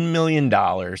 $10 million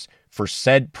for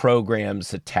said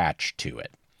programs attached to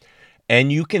it.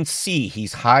 And you can see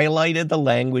he's highlighted the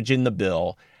language in the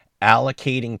bill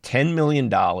allocating $10 million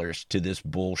to this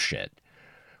bullshit.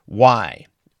 Why?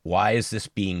 Why is this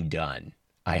being done?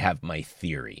 I have my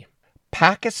theory.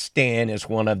 Pakistan is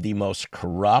one of the most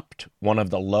corrupt, one of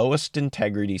the lowest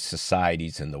integrity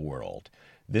societies in the world.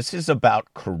 This is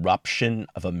about corruption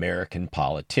of American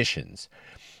politicians.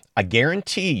 I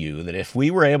guarantee you that if we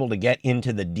were able to get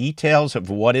into the details of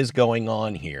what is going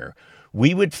on here,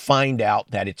 we would find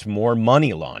out that it's more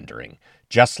money laundering,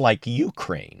 just like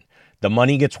Ukraine. The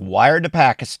money gets wired to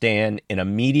Pakistan, and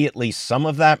immediately some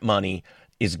of that money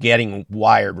is getting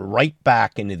wired right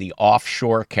back into the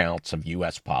offshore accounts of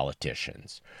U.S.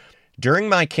 politicians. During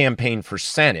my campaign for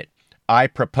Senate, I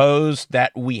proposed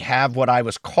that we have what I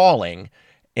was calling,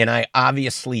 and I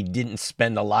obviously didn't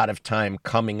spend a lot of time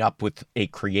coming up with a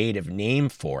creative name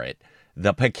for it,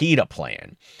 the Paquita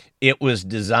Plan. It was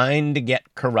designed to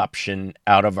get corruption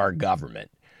out of our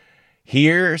government.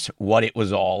 Here's what it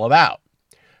was all about.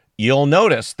 You'll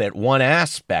notice that one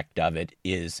aspect of it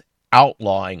is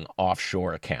outlawing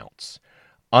offshore accounts.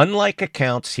 Unlike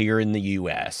accounts here in the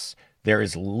U.S., there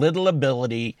is little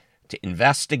ability to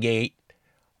investigate,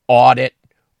 audit,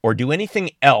 or do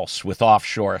anything else with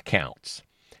offshore accounts.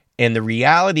 And the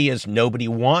reality is nobody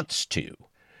wants to.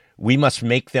 We must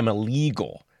make them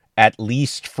illegal, at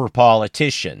least for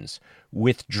politicians,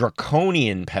 with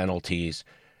draconian penalties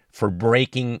for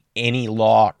breaking any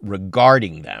law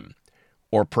regarding them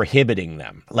or prohibiting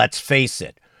them. Let's face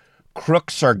it,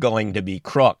 crooks are going to be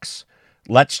crooks.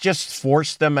 Let's just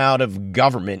force them out of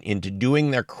government into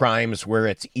doing their crimes where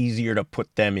it's easier to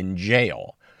put them in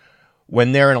jail.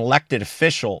 When they're an elected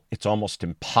official, it's almost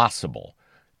impossible.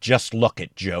 Just look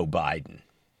at Joe Biden.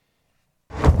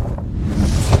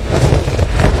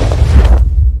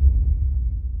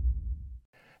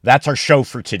 That's our show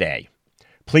for today.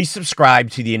 Please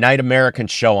subscribe to the Unite American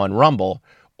Show on Rumble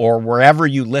or wherever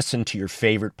you listen to your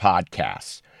favorite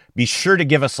podcasts. Be sure to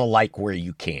give us a like where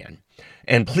you can.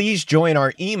 And please join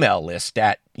our email list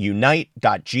at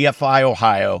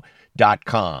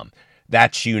unite.gfiohio.com.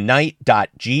 That's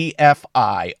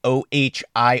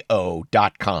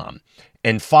unite.gfiohio.com.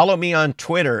 And follow me on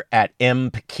Twitter at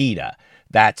mpakita.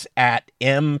 That's at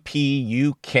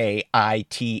MPUKITA.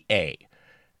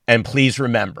 And please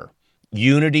remember,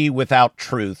 unity without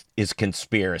truth is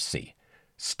conspiracy.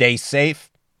 Stay safe.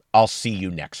 I'll see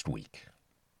you next week.